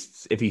 if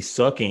he's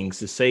sucking,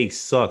 to say he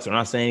sucks. We're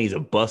not saying he's a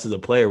bust as a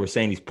player. We're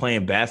saying he's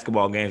playing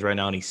basketball games right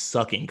now and he's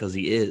sucking because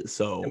he is.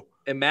 So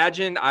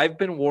imagine, I've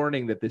been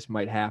warning that this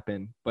might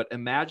happen, but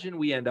imagine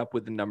we end up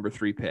with the number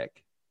 3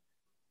 pick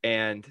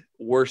and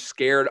we're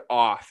scared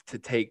off to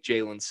take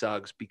Jalen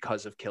Suggs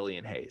because of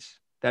Killian Hayes.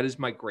 That is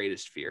my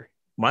greatest fear.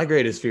 My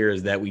greatest fear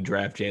is that we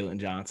draft Jalen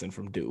Johnson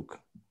from Duke.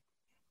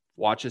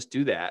 Watch us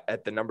do that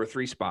at the number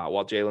 3 spot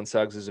while Jalen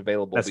Suggs is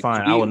available. That's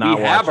fine. I will not watch.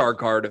 We have our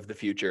guard of the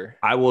future.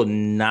 I will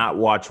not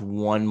watch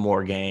one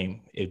more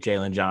game if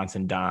Jalen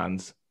Johnson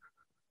dons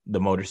the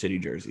Motor City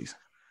jerseys.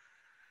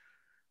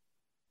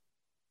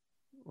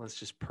 Let's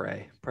just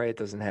pray. Pray it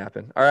doesn't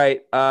happen. All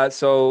right.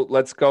 So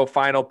let's go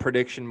final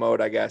prediction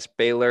mode, I guess.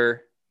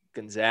 Baylor,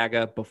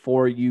 Gonzaga.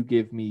 Before you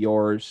give me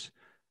yours,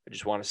 I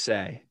just want to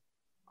say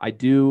I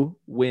do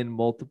win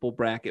multiple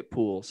bracket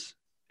pools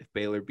if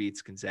Baylor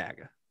beats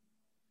Gonzaga.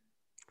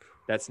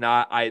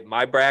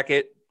 My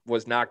bracket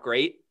was not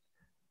great.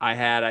 I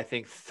had, I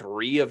think,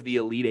 3 of the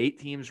Elite 8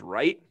 teams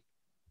right.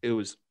 It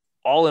was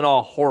all in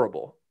all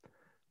horrible,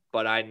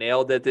 but I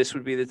nailed that this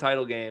would be the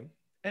title game.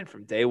 And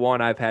from day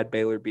one, I've had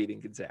Baylor beating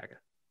Gonzaga.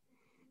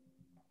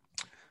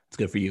 It's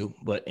good for you.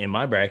 But in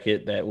my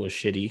bracket, that was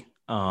shitty.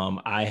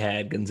 I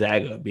had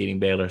Gonzaga beating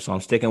Baylor, so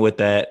I'm sticking with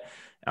that.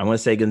 I'm going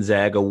to say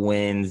Gonzaga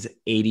wins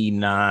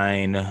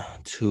 89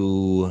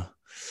 to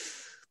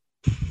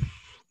 – I'm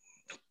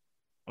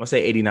going to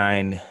say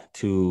 89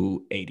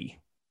 to 80.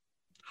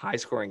 High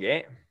scoring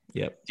game.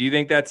 Yep. Do you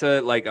think that's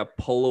a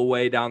pull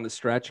away down the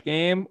stretch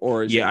game,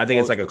 or is I think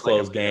it's like a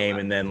close game,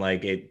 and then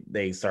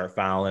they start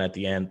fouling at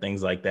the end,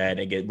 things like that.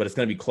 But it's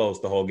going to be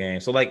close the whole game.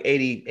 So like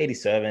 80,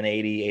 87,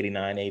 80,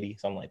 89, 80,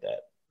 something like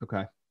that.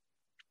 Okay.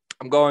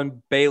 I'm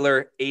going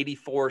Baylor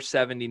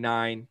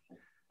 84-79.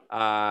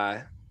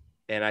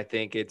 And I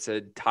think it's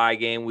a tie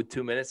game with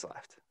 2 minutes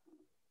left.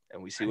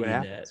 And we see what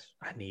happens.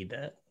 I need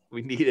that.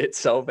 We need it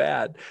so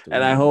bad.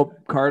 And I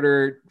hope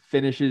Carter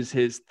finishes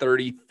his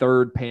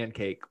 33rd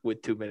pancake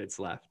with 2 minutes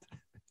left.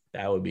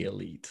 That would be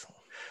elite.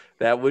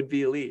 That would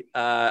be elite.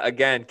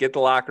 Again, get the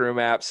Locker Room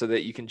app so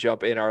that you can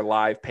jump in our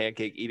live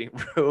pancake eating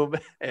room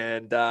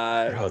and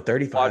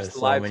 35 is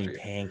so many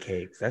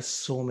pancakes. That's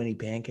so many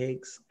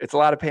pancakes. It's a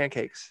lot of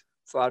pancakes.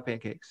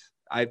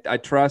 I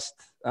trust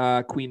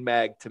Queen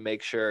Meg to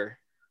make sure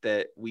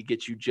that we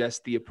get you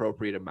just the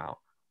appropriate amount.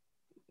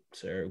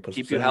 Sir,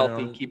 keep you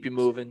healthy, keep you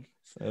moving.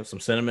 Have some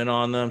cinnamon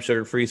on them,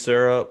 sugar-free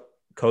syrup,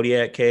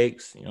 Kodiak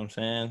cakes. You know what I'm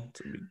saying?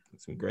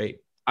 It's gonna be great.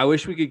 I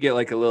wish we could get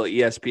like a little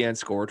ESPN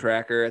score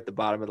tracker at the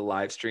bottom of the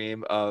live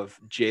stream of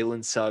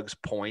Jalen Suggs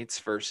points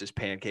versus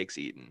pancakes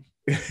eaten.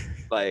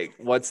 Like,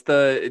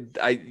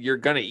 you're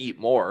going to eat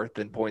more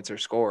than points are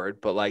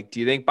scored, but like, do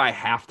you think by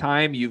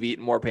halftime you've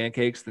eaten more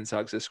pancakes than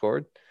Suggs has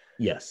scored?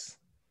 Yes.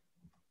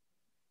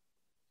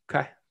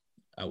 Okay.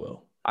 I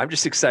will. I'm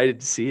just excited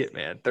to see it,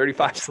 man.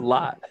 35 is a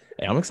lot.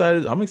 Hey, I'm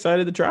excited. I'm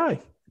excited to try.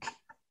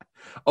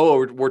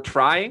 Oh, we're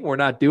trying. We're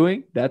not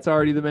doing. That's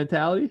already the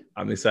mentality.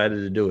 I'm excited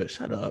to do it.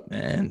 Shut up,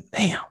 man.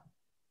 Damn. All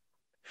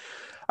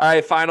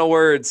right. Final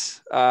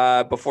words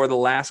before the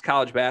last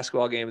college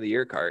basketball game of the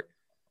year, Cart.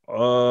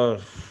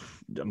 I'm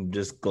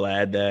just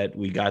glad that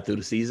we got through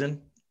the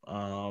season.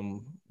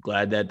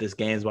 Glad that this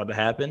game is about to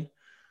happen.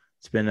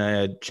 It's been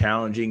a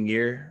challenging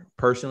year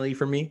personally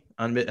for me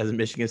as a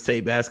Michigan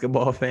State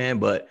basketball fan,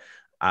 but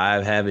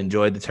I have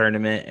enjoyed the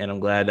tournament, and I'm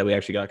glad that we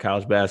actually got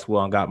college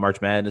basketball and got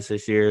March Madness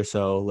this year.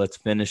 So let's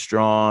finish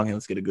strong and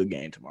let's get a good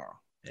game tomorrow.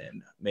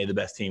 And may the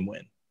best team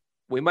win.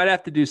 We might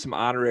have to do some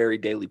honorary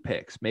daily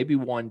picks. Maybe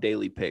one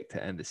daily pick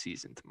to end the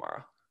season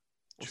tomorrow.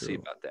 We'll see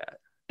about that.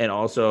 And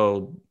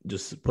also,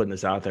 just putting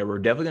this out there, we're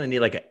definitely going to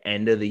need like an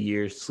end of the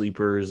year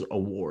sleepers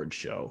award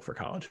show for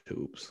college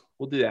hoops.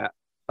 We'll do that.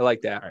 I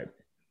like that. All right,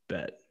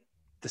 bet.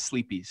 The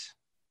Sleepies.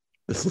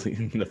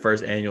 The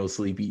first annual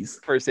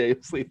Sleepies. First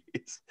annual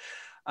Sleepies.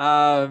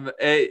 On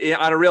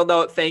a real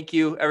note, thank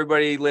you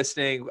everybody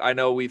listening. I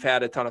know we've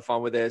had a ton of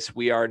fun with this.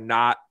 We are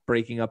not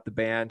breaking up the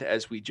band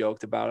as we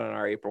joked about on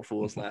our April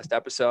Fool's last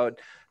episode.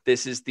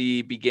 This is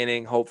the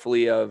beginning,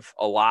 hopefully, of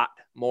a lot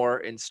more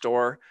in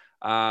store.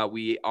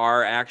 We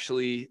are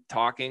actually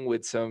talking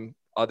with some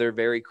other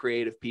very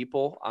creative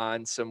people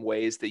on some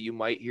ways that you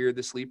might hear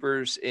the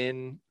Sleepers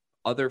in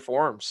other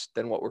forms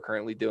than what we're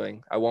currently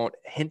doing. I won't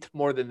hint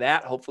more than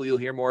that. Hopefully you'll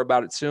hear more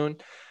about it soon.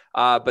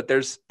 But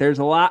there's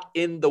a lot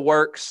in the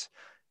works.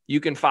 You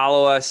can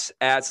follow us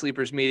at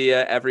Sleepers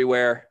Media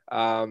everywhere.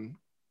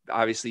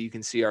 Obviously you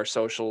can see our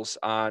socials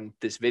on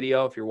this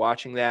video if you're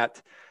watching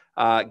that.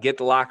 Get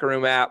the Locker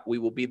Room app. We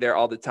will be there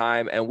all the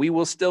time, and we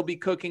will still be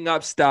cooking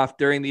up stuff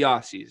during the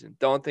off season.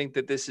 Don't think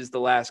that this is the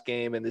last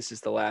game and this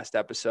is the last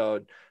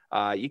episode.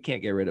 You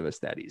can't get rid of us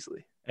that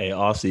easily. Hey,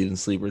 off-season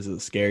Sleepers is a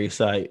scary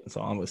sight. That's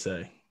all I'm going to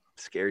say.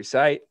 Scary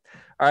sight.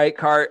 All right,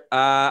 Cart.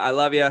 I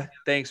love you.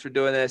 Thanks for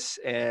doing this,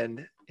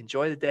 and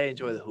enjoy the day.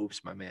 Enjoy the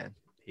hoops, my man.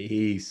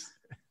 Peace.